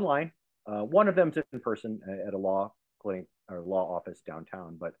 They're online. One of them's in person at a law clinic or law office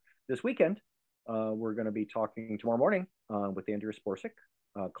downtown. But this weekend, we're going to be talking tomorrow morning with Andrea Sporsik,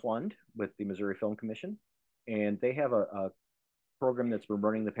 Klund with the Missouri Film Commission. And they have a program that's been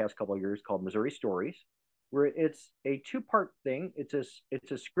running the past couple of years called Missouri Stories, where it's a two-part thing. It's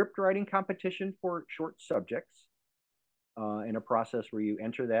a script writing competition for short subjects, in a process where you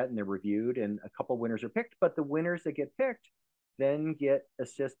enter that and they're reviewed and a couple winners are picked. But the winners that get picked then get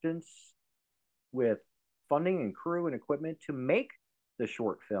assistance with funding and crew and equipment to make the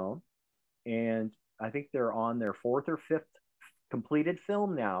short film. And I think they're on their fourth or fifth completed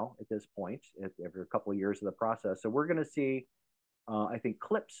film now at this point, after a couple of years of the process. So we're going to see, I think,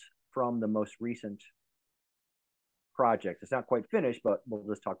 clips from the most recent project. It's not quite finished, but we'll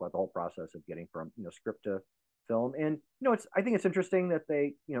just talk about the whole process of getting from, script to film. And, I think it's interesting that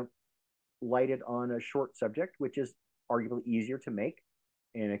they, lighted on a short subject, which is arguably easier to make,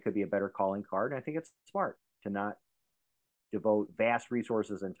 and it could be a better calling card. And I think it's smart to not devote vast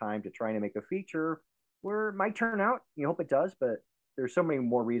resources and time to trying to make a feature where it might turn out. You hope it does, but there's so many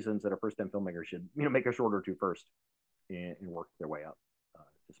more reasons that a first-time filmmaker should, make a short or two first and work their way up.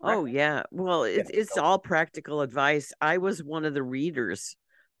 Oh yeah, well, it's all practical advice. I was one of the readers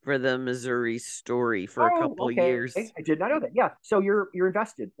for the Missouri Story for a couple of years. I did not know that. Yeah, so you're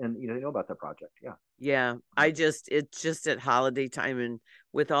invested and you know about that project. Yeah. It's just at holiday time, and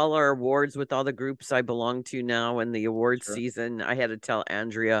with all our awards, with all the groups I belong to now and the awards season, I had to tell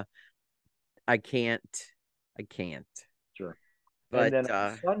Andrea, I can't. Sure. But and then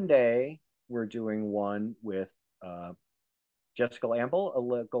on Sunday we're doing one with Jessica Lamble, a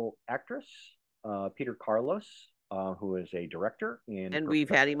local actress, Peter Carlos, who is a director. And we've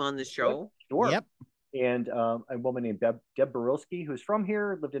had him on the show. Sure. Yep. And a woman named Deb Barilski, who's from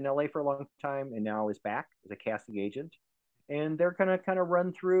here, lived in LA for a long time, and now is back as a casting agent. And they're going to kind of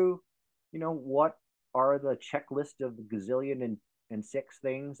run through, what are the checklist of the gazillion and six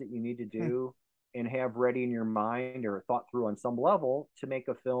things that you need to do and have ready in your mind or thought through on some level to make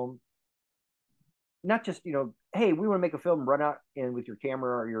a film. Not just, hey, we want to make a film, run out in with your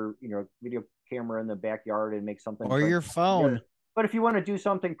camera or your, video camera in the backyard and make something. Or your phone. But if you want to do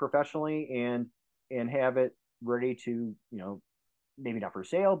something professionally and have it ready to, maybe not for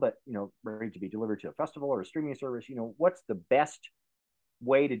sale, but, ready to be delivered to a festival or a streaming service, what's the best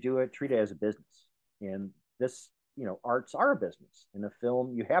way to do it? Treat it as a business. And this, arts are a business. In a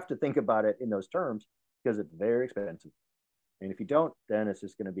film, you have to think about it in those terms because it's very expensive. And if you don't, then it's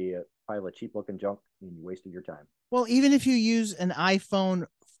just going to be a pile of cheap looking junk and you wasted your time. Well, even if you use an iPhone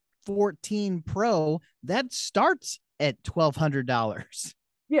 14 Pro, that starts at $1,200.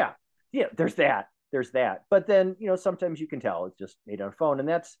 Yeah. There's that. But then, sometimes you can tell it's just made on a phone, and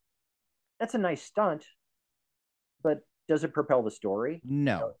that's a nice stunt. But does it propel the story?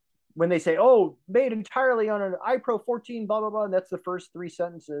 No. When they say, "Oh, made entirely on an iPro 14," blah blah blah, and that's the first three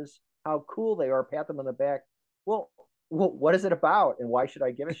sentences. How cool they are! Pat them on the back. Well, what is it about, and why should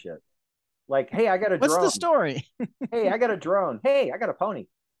I give a shit? Like, hey, I got a drone. What's the story? Hey, I got a drone. Hey, I got a pony.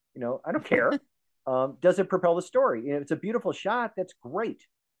 I don't care. Does it propel the story? It's a beautiful shot. That's great.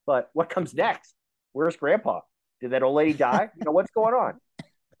 But what comes next? Where's Grandpa? Did that old lady die? What's going on?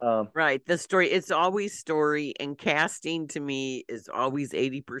 Right. The story. It's always story, and casting to me is always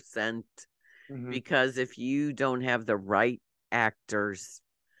 80%, because if you don't have the right actors,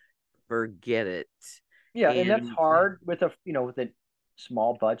 forget it. Yeah, and that's hard with a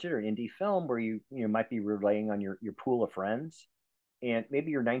small budget or indie film where you might be relying on your pool of friends, and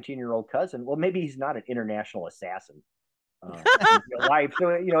maybe your 19-year-old cousin. Well, maybe he's not an international assassin. In real life, so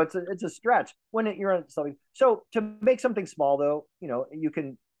it's a stretch when you're on something. So to make something small, though,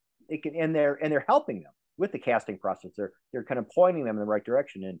 and they're helping them with the casting process. They're kind of pointing them in the right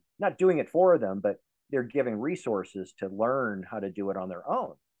direction and not doing it for them, but they're giving resources to learn how to do it on their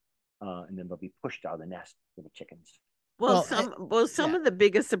own. And then they'll be pushed out of the nest for the chickens. Well, some of the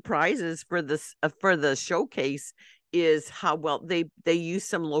biggest surprises for the showcase is how well they use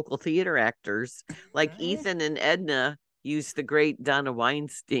some local theater actors, like Ethan and Edna used the great Donna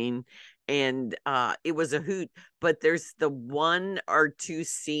Weinstein, and it was a hoot. But there's the one or two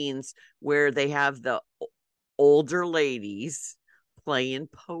scenes where they have the older ladies playing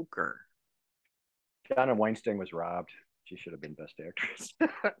poker. Donna Weinstein was robbed. She should have been best actress.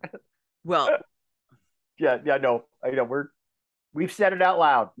 Well, yeah, no, I know We've said it out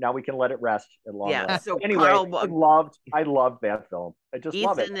loud. Now we can let it rest at long Yeah. last. So Anyway, Carl, I loved that film. I just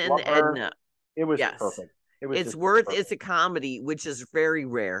love it. Ethan I and love her. Edna. It was Yes. perfect. It was It's just worth. perfect. It's a comedy, which is very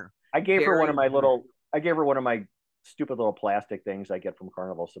rare. I gave her Very one of my rare. little. I gave her one of my stupid little plastic things I get from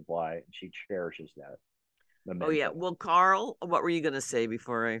Carnival Supply, and she cherishes that. Oh yeah. Memento. Well, Carl, what were you going to say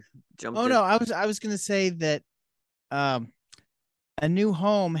before I jumped Oh in? no, I was going to say that um A New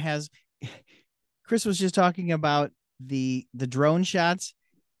Home has Chris was just talking about the drone shots.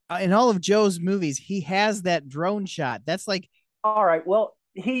 In all of Joe's movies, he has that drone shot. That's like, All right. Well,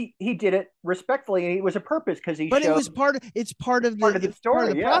 he did it respectfully, and it was a purpose because he but it showed was part of the part of the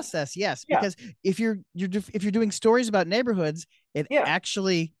story. Yeah, process. Yes, yeah, because if you're doing stories about neighborhoods, yeah. it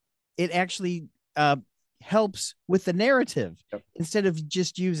actually uh helps with the narrative Yep. instead of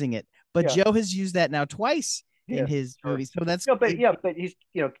just using it. But Yeah. Joe has used that now twice in Yeah, his sure. movies, so that's No, but yeah, but he's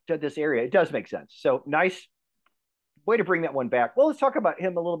to this area. It does make sense. So nice way to bring that one back. Well, let's talk about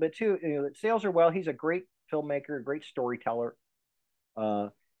him a little bit too. Sales are well. He's a great filmmaker, a great storyteller. Uh,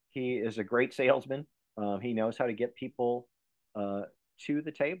 he is a great salesman. He knows how to get people to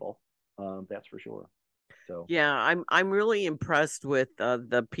the table. That's for sure. So Yeah, I'm really impressed with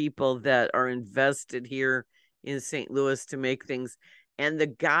the people that are invested here in St. Louis to make things. And the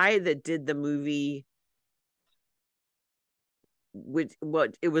guy that did the movie, which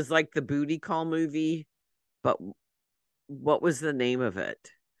what it was like the booty call movie, but what was the name of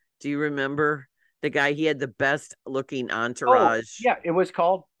it? Do you remember? The guy, he had the best looking oh entourage. yeah, it was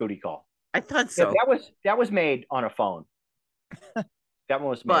called Booty Call. I thought Yeah, so. that was made on a phone. That one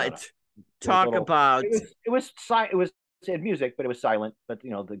was made on a But talk little. about It was it had music, but it was silent. But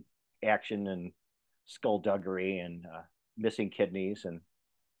the action and skullduggery and missing kidneys and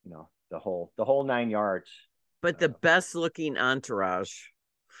the whole 9 yards. the best looking entourage.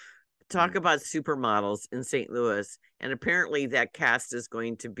 Talk about supermodels in St. Louis. And apparently that cast is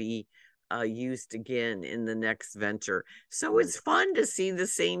going to be used again in the next venture. So it's fun to see the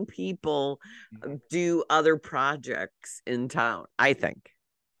same people do other projects in town, I think.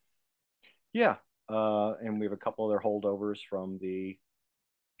 Yeah, and we have a couple other holdovers from the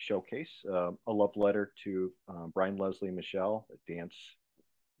showcase. A love letter to Brian Leslie Michelle, a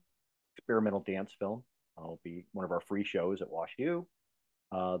experimental dance film. Will be one of our free shows at Wash U.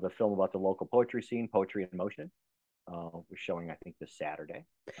 The film about the local poetry scene, Poetry in Motion, was showing, I think, this Saturday.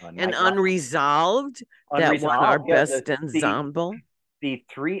 And Unresolved, that won our best ensemble. The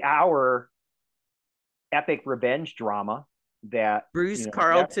 3-hour epic revenge drama that Bruce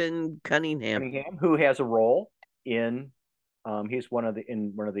Carlton Cunningham, who has a role in, he's one of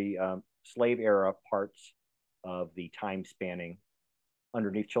the slave era parts of the time spanning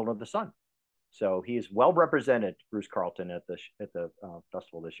Underneath Children of the Sun. So he is well represented, Bruce Carlton, at the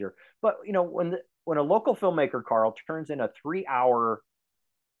festival this year. But when a local filmmaker, Carl, turns in a 3-hour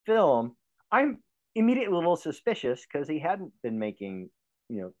film, I'm immediately a little suspicious because he hadn't been making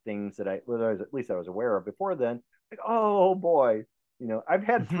things that at least I was aware of before then. Like, oh boy, I've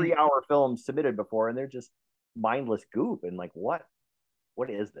had 3-hour films submitted before, and they're just mindless goop. And like, what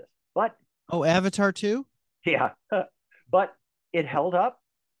is this? But Avatar 2? Yeah, but it held up.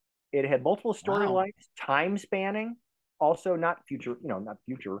 It had multiple storylines, time spanning, also not future,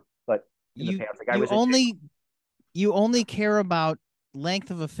 but in the past. Like you only care about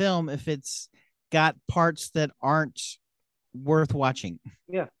length of a film if it's got parts that aren't worth watching.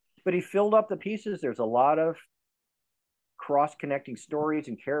 Yeah, but he filled up the pieces. There's a lot of cross-connecting stories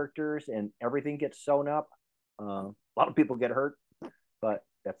and characters, and everything gets sewn up. A lot of people get hurt, but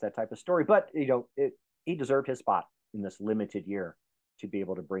that's that type of story. But he deserved his spot in this limited year to be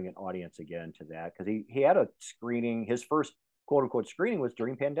able to bring an audience again to that, because he had a screening. His first quote unquote screening was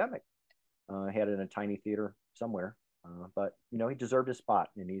during pandemic. He had it in a tiny theater somewhere, but he deserved his spot,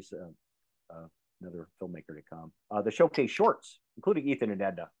 and he's another filmmaker to come. The showcase shorts, including Ethan and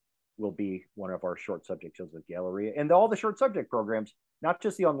Edna, will be one of our short subject shows at Galleria, and all the short subject programs, not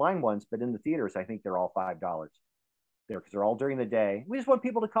just the online ones, but in the theaters. I think they're all $5 there because they're all during the day. We just want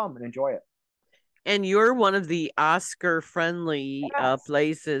people to come and enjoy it. And you're one of the Oscar-friendly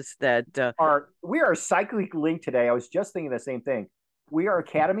places that we are cyclically linked today. I was just thinking the same thing. We are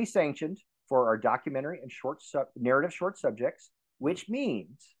Academy sanctioned for our documentary and narrative short subjects, which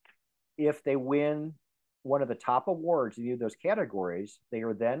means if they win one of the top awards in either of those categories, they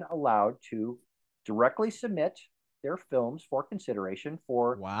are then allowed to directly submit their films for consideration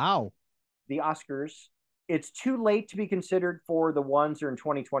for the Oscars. It's too late to be considered for the ones that are in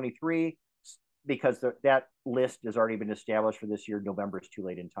 2023. Because that list has already been established for this year. November is too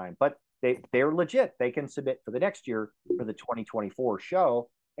late in time, but they're legit. They can submit for the next year for the 2024 show.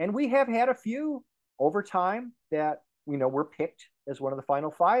 And we have had a few over time that were picked as one of the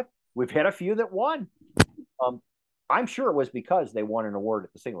final 5. We've had a few that won. I'm sure it was because they won an award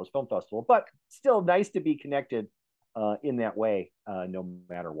at the St. Louis Film Festival, but still nice to be connected in that way, no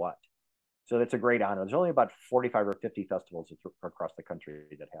matter what. So that's a great honor. There's only about 45 or 50 festivals across the country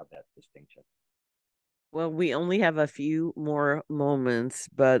that have that distinction. Well, we only have a few more moments,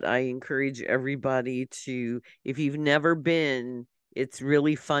 but I encourage everybody to, if you've never been, it's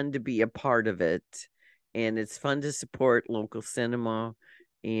really fun to be a part of it. And it's fun to support local cinema.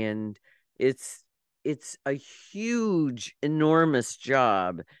 And it's a huge, enormous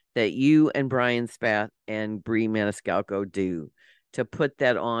job that you and Brian Spath and Bree Maniscalco do to put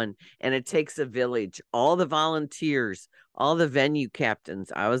that on. And it takes a village, all the volunteers, all the venue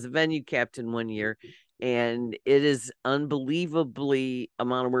captains. I was a venue captain one year, and it is unbelievably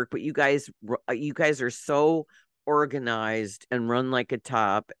amount of work, but you guys are so organized and run like a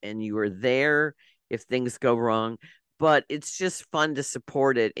top, and you are there if things go wrong. But it's just fun to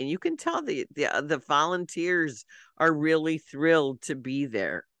support it, and you can tell the volunteers are really thrilled to be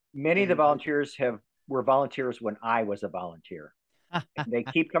there. Many of the volunteers were volunteers when I was a volunteer. They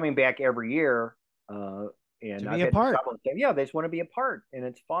keep coming back every year, and to be a part. Yeah, they just want to be a part, and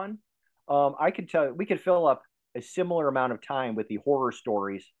it's fun. I could tell we could fill up a similar amount of time with the horror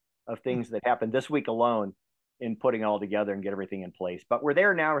stories of things that happened this week alone in putting it all together and get everything in place. But we're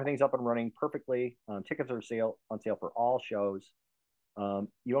there now. Everything's up and running perfectly. Tickets are on sale for all shows.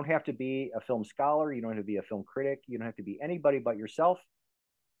 You don't have to be a film scholar. You don't have to be a film critic. You don't have to be anybody but yourself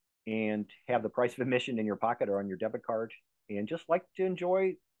and have the price of admission in your pocket or on your debit card, and just like to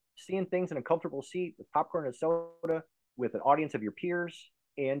enjoy seeing things in a comfortable seat with popcorn and soda with an audience of your peers,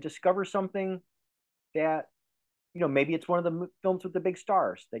 and discover something that, maybe it's one of the films with the big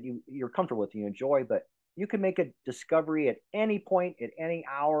stars that you're comfortable with, you enjoy, but you can make a discovery at any point, at any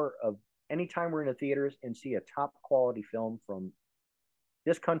hour of any time we're in the theaters, and see a top quality film from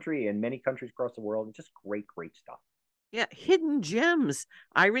this country and many countries across the world. It's just great, great stuff. Yeah, hidden gems.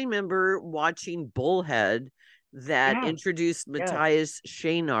 I remember watching Bullhead that introduced Matthias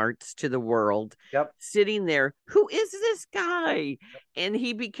Schoenaerts to the world. Yep. Sitting there, who is this guy? Yep. And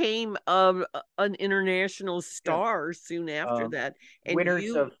he became an international star soon after that. And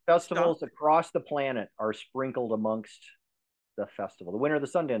winners of festivals across the planet are sprinkled amongst the festival. The winner of the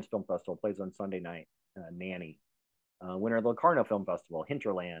Sundance Film Festival plays on Sunday night, Nanny. Winner of the Locarno Film Festival,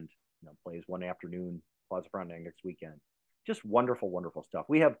 Hinterland, plays one afternoon, Plaza Frontenac next weekend. Just wonderful, wonderful stuff.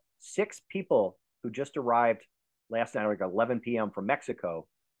 We have 6 people who just arrived last night, like 11 p.m. from Mexico,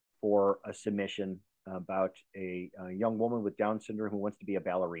 for a submission about a young woman with Down syndrome who wants to be a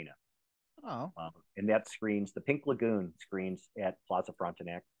ballerina. Oh. And that screens, the Pink Lagoon screens at Plaza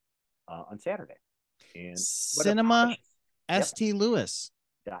Frontenac on Saturday. And Cinema St. Louis.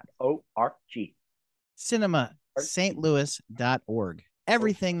 .org. Cinema stlouis.org.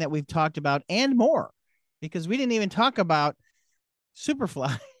 Everything that we've talked about and more, because we didn't even talk about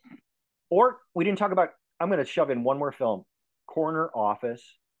Superfly. Or we didn't talk about, I'm going to shove in one more film, Corner Office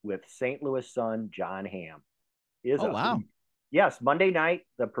with St. Louis Sun, John Hamm. Wow. Yes, Monday night,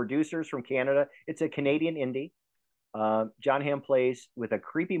 the producers from Canada. It's a Canadian indie. John Hamm plays with a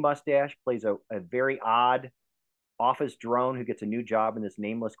creepy mustache, plays a very odd office drone who gets a new job in this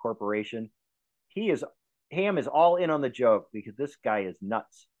nameless corporation. Hamm is all in on the joke because this guy is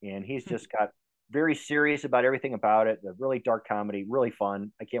nuts, and he's just got very serious about everything about it. A really dark comedy, really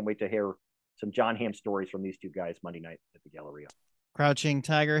fun. I can't wait to hear some John Hamm stories from these 2 guys Monday night at the Galleria. Crouching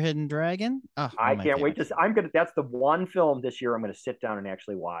Tiger, Hidden Dragon. Oh, I can't wait to. That's the one film this year I'm going to sit down and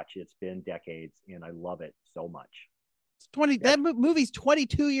actually watch. It's been decades, and I love it so much. That movie's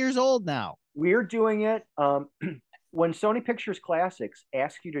 22 years old now. We're doing it. When Sony Pictures Classics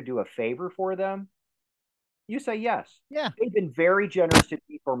asks you to do a favor for them, you say yes. Yeah. They've been very generous to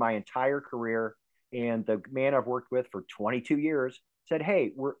me for my entire career, and the man I've worked with for 22 years said,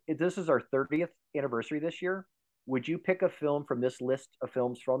 "Hey, this is our 30th anniversary this year. Would you pick a film from this list of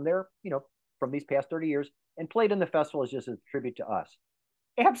films from there, from these past 30 years, and play it in the festival as just a tribute to us?"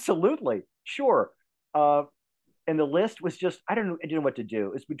 Absolutely, sure. And the list was just, I didn't know what to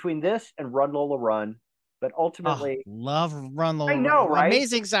do. It's between this and Run Lola Run, but ultimately, love Run Lola. I know, Run. right?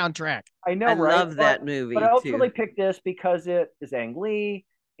 Amazing soundtrack. I know, I right? love that movie. But I ultimately picked this because it is Ang Lee,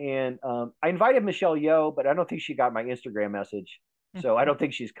 and I invited Michelle Yeoh, but I don't think she got my Instagram message, so I don't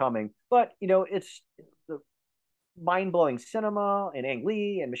think she's coming. But it's the mind-blowing cinema and Ang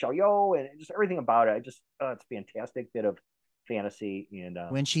Lee and Michelle Yeoh and just everything about it. It's a fantastic bit of fantasy. And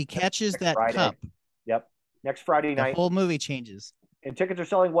when she catches that Friday, cup, next Friday night, the whole movie changes. And tickets are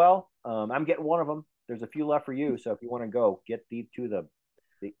selling well. I'm getting one of them. There's a few left for you, so if you want to go, get these to the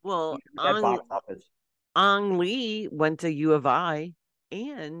box office. Ang Lee went to U of I,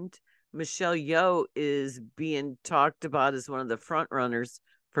 and Michelle Yeoh is being talked about as one of the front runners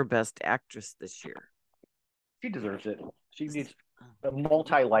for Best Actress this year. She deserves it. She needs a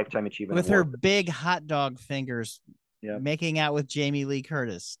multi-lifetime achievement with her award. big hot dog fingers, Yeah. making out with Jamie Lee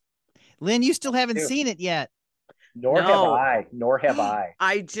Curtis. Lynn, you still haven't seen it yet. Nor have I. Nor have I.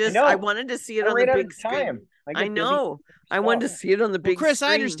 I wanted to see it on the big screen. I know. I wanted to see it on the big Chris,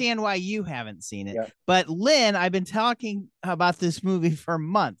 screen. I understand why you haven't seen it. Yeah. But Lynn, I've been talking about this movie for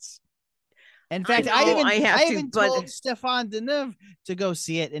months. In fact, I even told Stefan Deneuve to go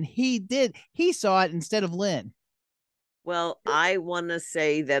see it, and he did. He saw it instead of Lynn. Well, I want to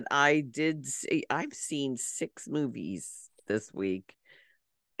say that I've seen 6 movies this week.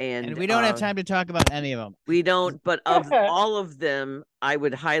 And we don't have time to talk about any of them. We don't, but of all of them, I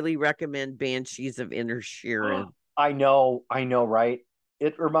would highly recommend Banshees of Inisherin. I know, right?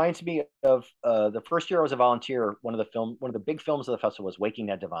 It reminds me of the first year I was a volunteer. One of the big films of the festival was Waking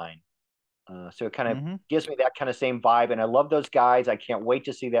Ned Divine. So it kind of gives me that kind of same vibe, and I love those guys. I can't wait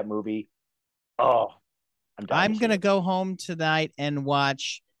to see that movie. Oh, I'm gonna go home tonight and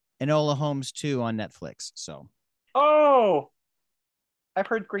watch Enola Holmes 2 on Netflix. So, I've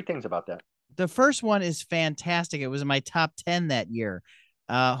heard great things about that. The first one is fantastic. It was in my top 10 that year.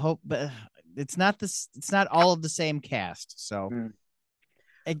 But it's not all of the same cast. So,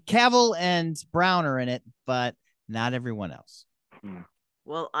 and Cavill and Brown are in it, but not everyone else.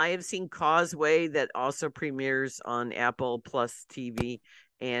 Well, I have seen Causeway that also premieres on Apple Plus TV,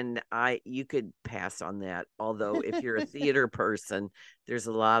 and you could pass on that. Although if you're a theater person, there's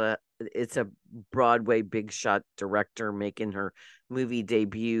it's a Broadway big shot director making her movie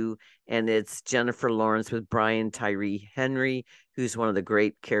debut, and it's Jennifer Lawrence with Brian Tyree Henry, who's one of the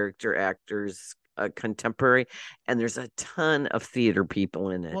great character actors contemporary, and there's a ton of theater people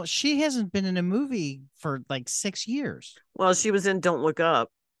in it. Well, she hasn't been in a movie for like 6 years. Well, she was in Don't Look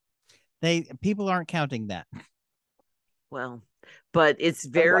Up. People aren't counting that. Well, but it's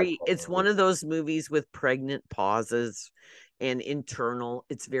one of those movies with pregnant pauses and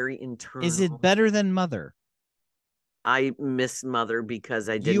it's very internal. Is it better than Mother? I miss Mother because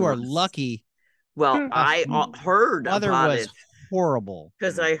I didn't. You are lucky. Well, I heard Mother about was it. Horrible.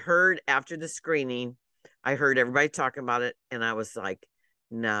 Because I heard after the screening, I heard everybody talking about it, and I was like,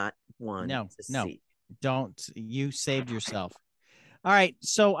 not one to see. Don't. You saved yourself. All right.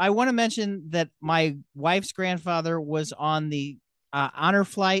 So I want to mention that my wife's grandfather was on the honor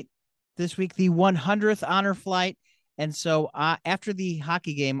flight this week, the 100th honor flight. And so after the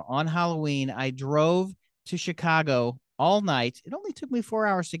hockey game on Halloween, I drove to Chicago all night. It only took me 4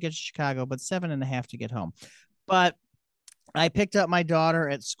 hours to get to Chicago, but 7.5 to get home. But I picked up my daughter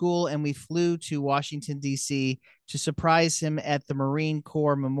at school, and we flew to Washington, D.C. to surprise him at the Marine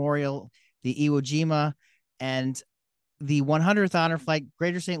Corps Memorial, the Iwo Jima, and the 100th honor flight.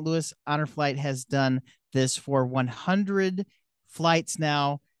 Greater St. Louis honor flight has done this for 100 flights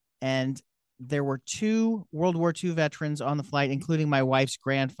now, and there were 2 World War II veterans on the flight, including my wife's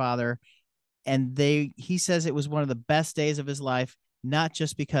grandfather, and he says it was one of the best days of his life, not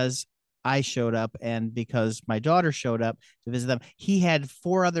just because I showed up and because my daughter showed up to visit them. He had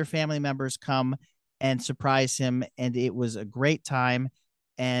 4 other family members come and surprise him, and it was a great time.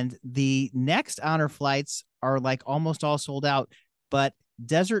 And the next honor flights are like almost all sold out, but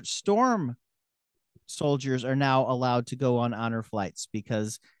Desert Storm soldiers are now allowed to go on honor flights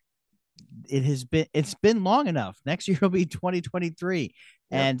because it's been long enough. Next year will be 2023. Yep.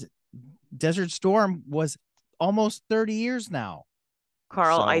 And Desert Storm was almost 30 years now.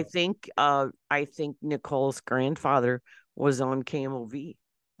 Carl, so, I think Nicole's grandfather was on KMOV.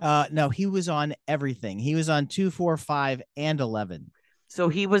 No, he was on everything. He was on 2, 4, 5, and 11. So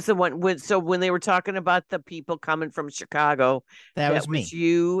he was the one. When they were talking about the people coming from Chicago, that was me,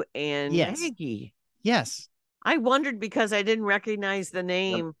 you, and Maggie. Yes, I wondered because I didn't recognize the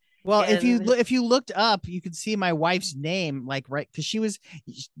name. Well, if you looked up, you could see my wife's name, like right, because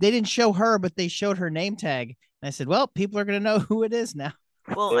they didn't show her, but they showed her name tag. And I said, well, people are going to know who it is now.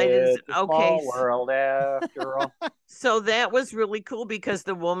 Well, I didn't. Okay, small world after all. So that was really cool because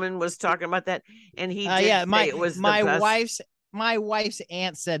the woman was talking about that, and he did say it was my wife's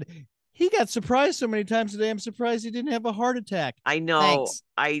aunt said he got surprised so many times today. I'm surprised he didn't have a heart attack. I know. Thanks.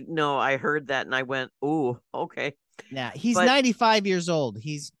 I know. I heard that, and I went, "Ooh, okay." Yeah, he's 95 years old.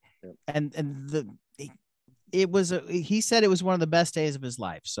 He's he said it was one of the best days of his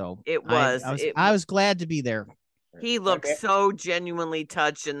life. So it was. I was glad to be there. He looked so genuinely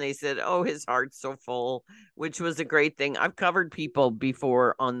touched, and they said, "Oh, his heart's so full," which was a great thing. I've covered people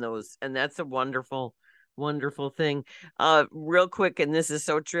before on those, and that's a wonderful, wonderful thing. Real quick, and this is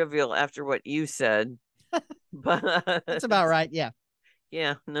so trivial after what you said. But That's about right. Yeah.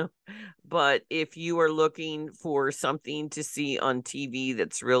 yeah, no. But if you are looking for something to see on TV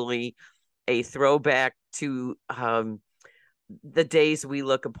that's really a throwback to the days we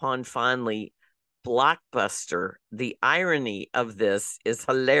look upon fondly, Blockbuster. The irony of this is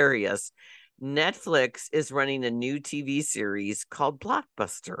hilarious. Netflix is running a new TV series called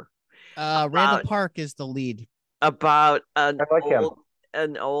Blockbuster Randall about Park is the lead. about I like him.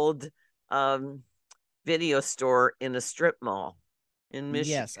 an old video store in a strip mall in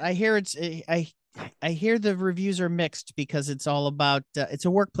Michigan. Yes, I hear I hear the reviews are mixed because it's all about it's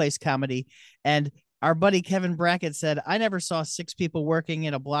a workplace comedy, and our buddy Kevin Brackett said I never saw 6 people working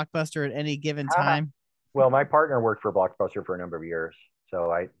in a Blockbuster at any given time. Well, my partner worked for Blockbuster for a number of years,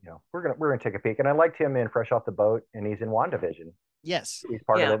 so we're gonna take a peek. And I liked him in Fresh Off the Boat, and he's in WandaVision. Yes, He's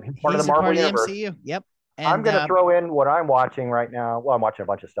part Yeah. of the part of he's the a Marvel part of the universe. MCU. Yep. And I'm gonna throw in what I'm watching right now. Well, I'm watching a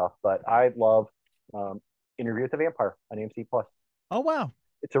bunch of stuff, but I love Interview with the Vampire on AMC Plus. Oh wow,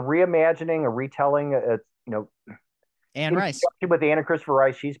 It's a reimagining, a retelling. It's Anne Rice. with Anna Christopher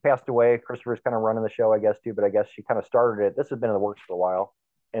Rice. She's passed away. Christopher's kind of running the show, I guess, too. But I guess she kind of started it. This has been in the works for a while.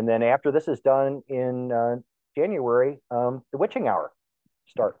 And then after this is done in January, The Witching Hour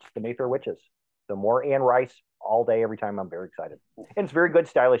starts. The Mayfair Witches. So more Anne Rice all day, every time. I'm very excited. And it's a very good,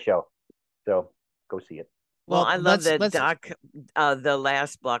 stylish show. So go see it. Well, I love that let's- doc, the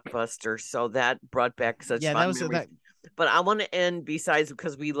last Blockbuster. So that brought back such Yeah, fun that was memories. But I want to end besides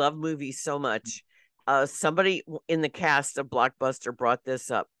because we love movies so much. Somebody in the cast of Blockbuster brought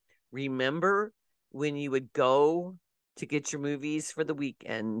this up. Remember when you would go to get your movies for the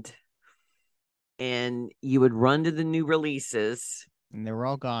weekend and you would run to the new releases and they were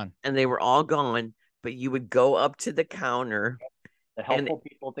all gone. and they were all gone, but you would go up to the counter The helpful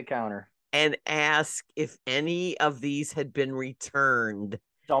people at the counter. and ask if any of these had been returned.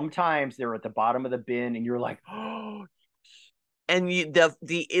 Sometimes they're at the bottom of the bin, and you're like, oh, And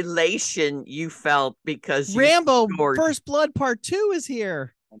the elation you felt because you Rambo scored. First Blood Part 2 is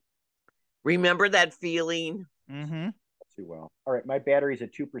here. Remember that feeling? Mm-hmm. too well. All right, my battery's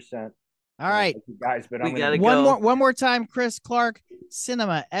at 2%. All right. You guys, but We I'm gotta gonna go. One more time, Chris Clark,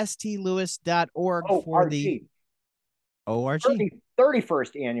 cinema, stlewis.org for the ORG.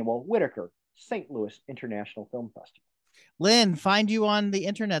 31st annual Whitaker St. Louis International Film Festival. Lynn, find you on the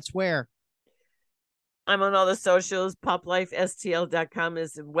internets where? I'm on all the socials. PopLifeSTL.com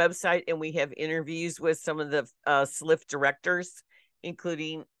is the website, and we have interviews with some of the SLIF directors,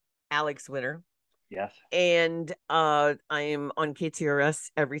 including Alex Winter. Yes. And I am on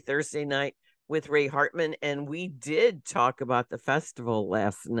KTRS every Thursday night with Ray Hartman, and we did talk about the festival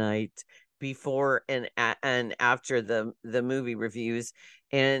last night before and after the movie reviews,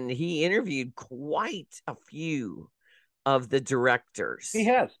 and he interviewed quite a few of the directors. He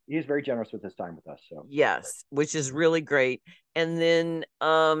has. He's very generous with his time with us. So Yes, which is really great. And then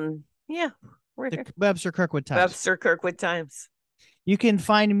we're The here. Webster Kirkwood Times. Webster Kirkwood Times. You can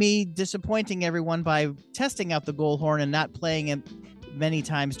find me disappointing everyone by testing out the goal horn and not playing it many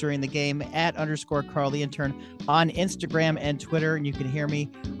times during the game at _Carl the Intern on Instagram and Twitter. And you can hear me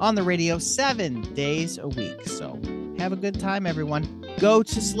on the radio 7 days a week. So have a good time, everyone. Go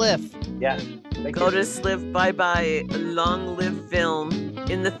to SLIF. yes. Thank Go you. to SLIF. Bye-bye. Long live film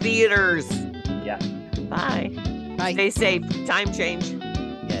in the theaters. Yes. Bye. Bye. Stay safe. Time change.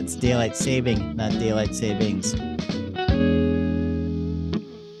 Yeah, it's daylight saving, not daylight savings.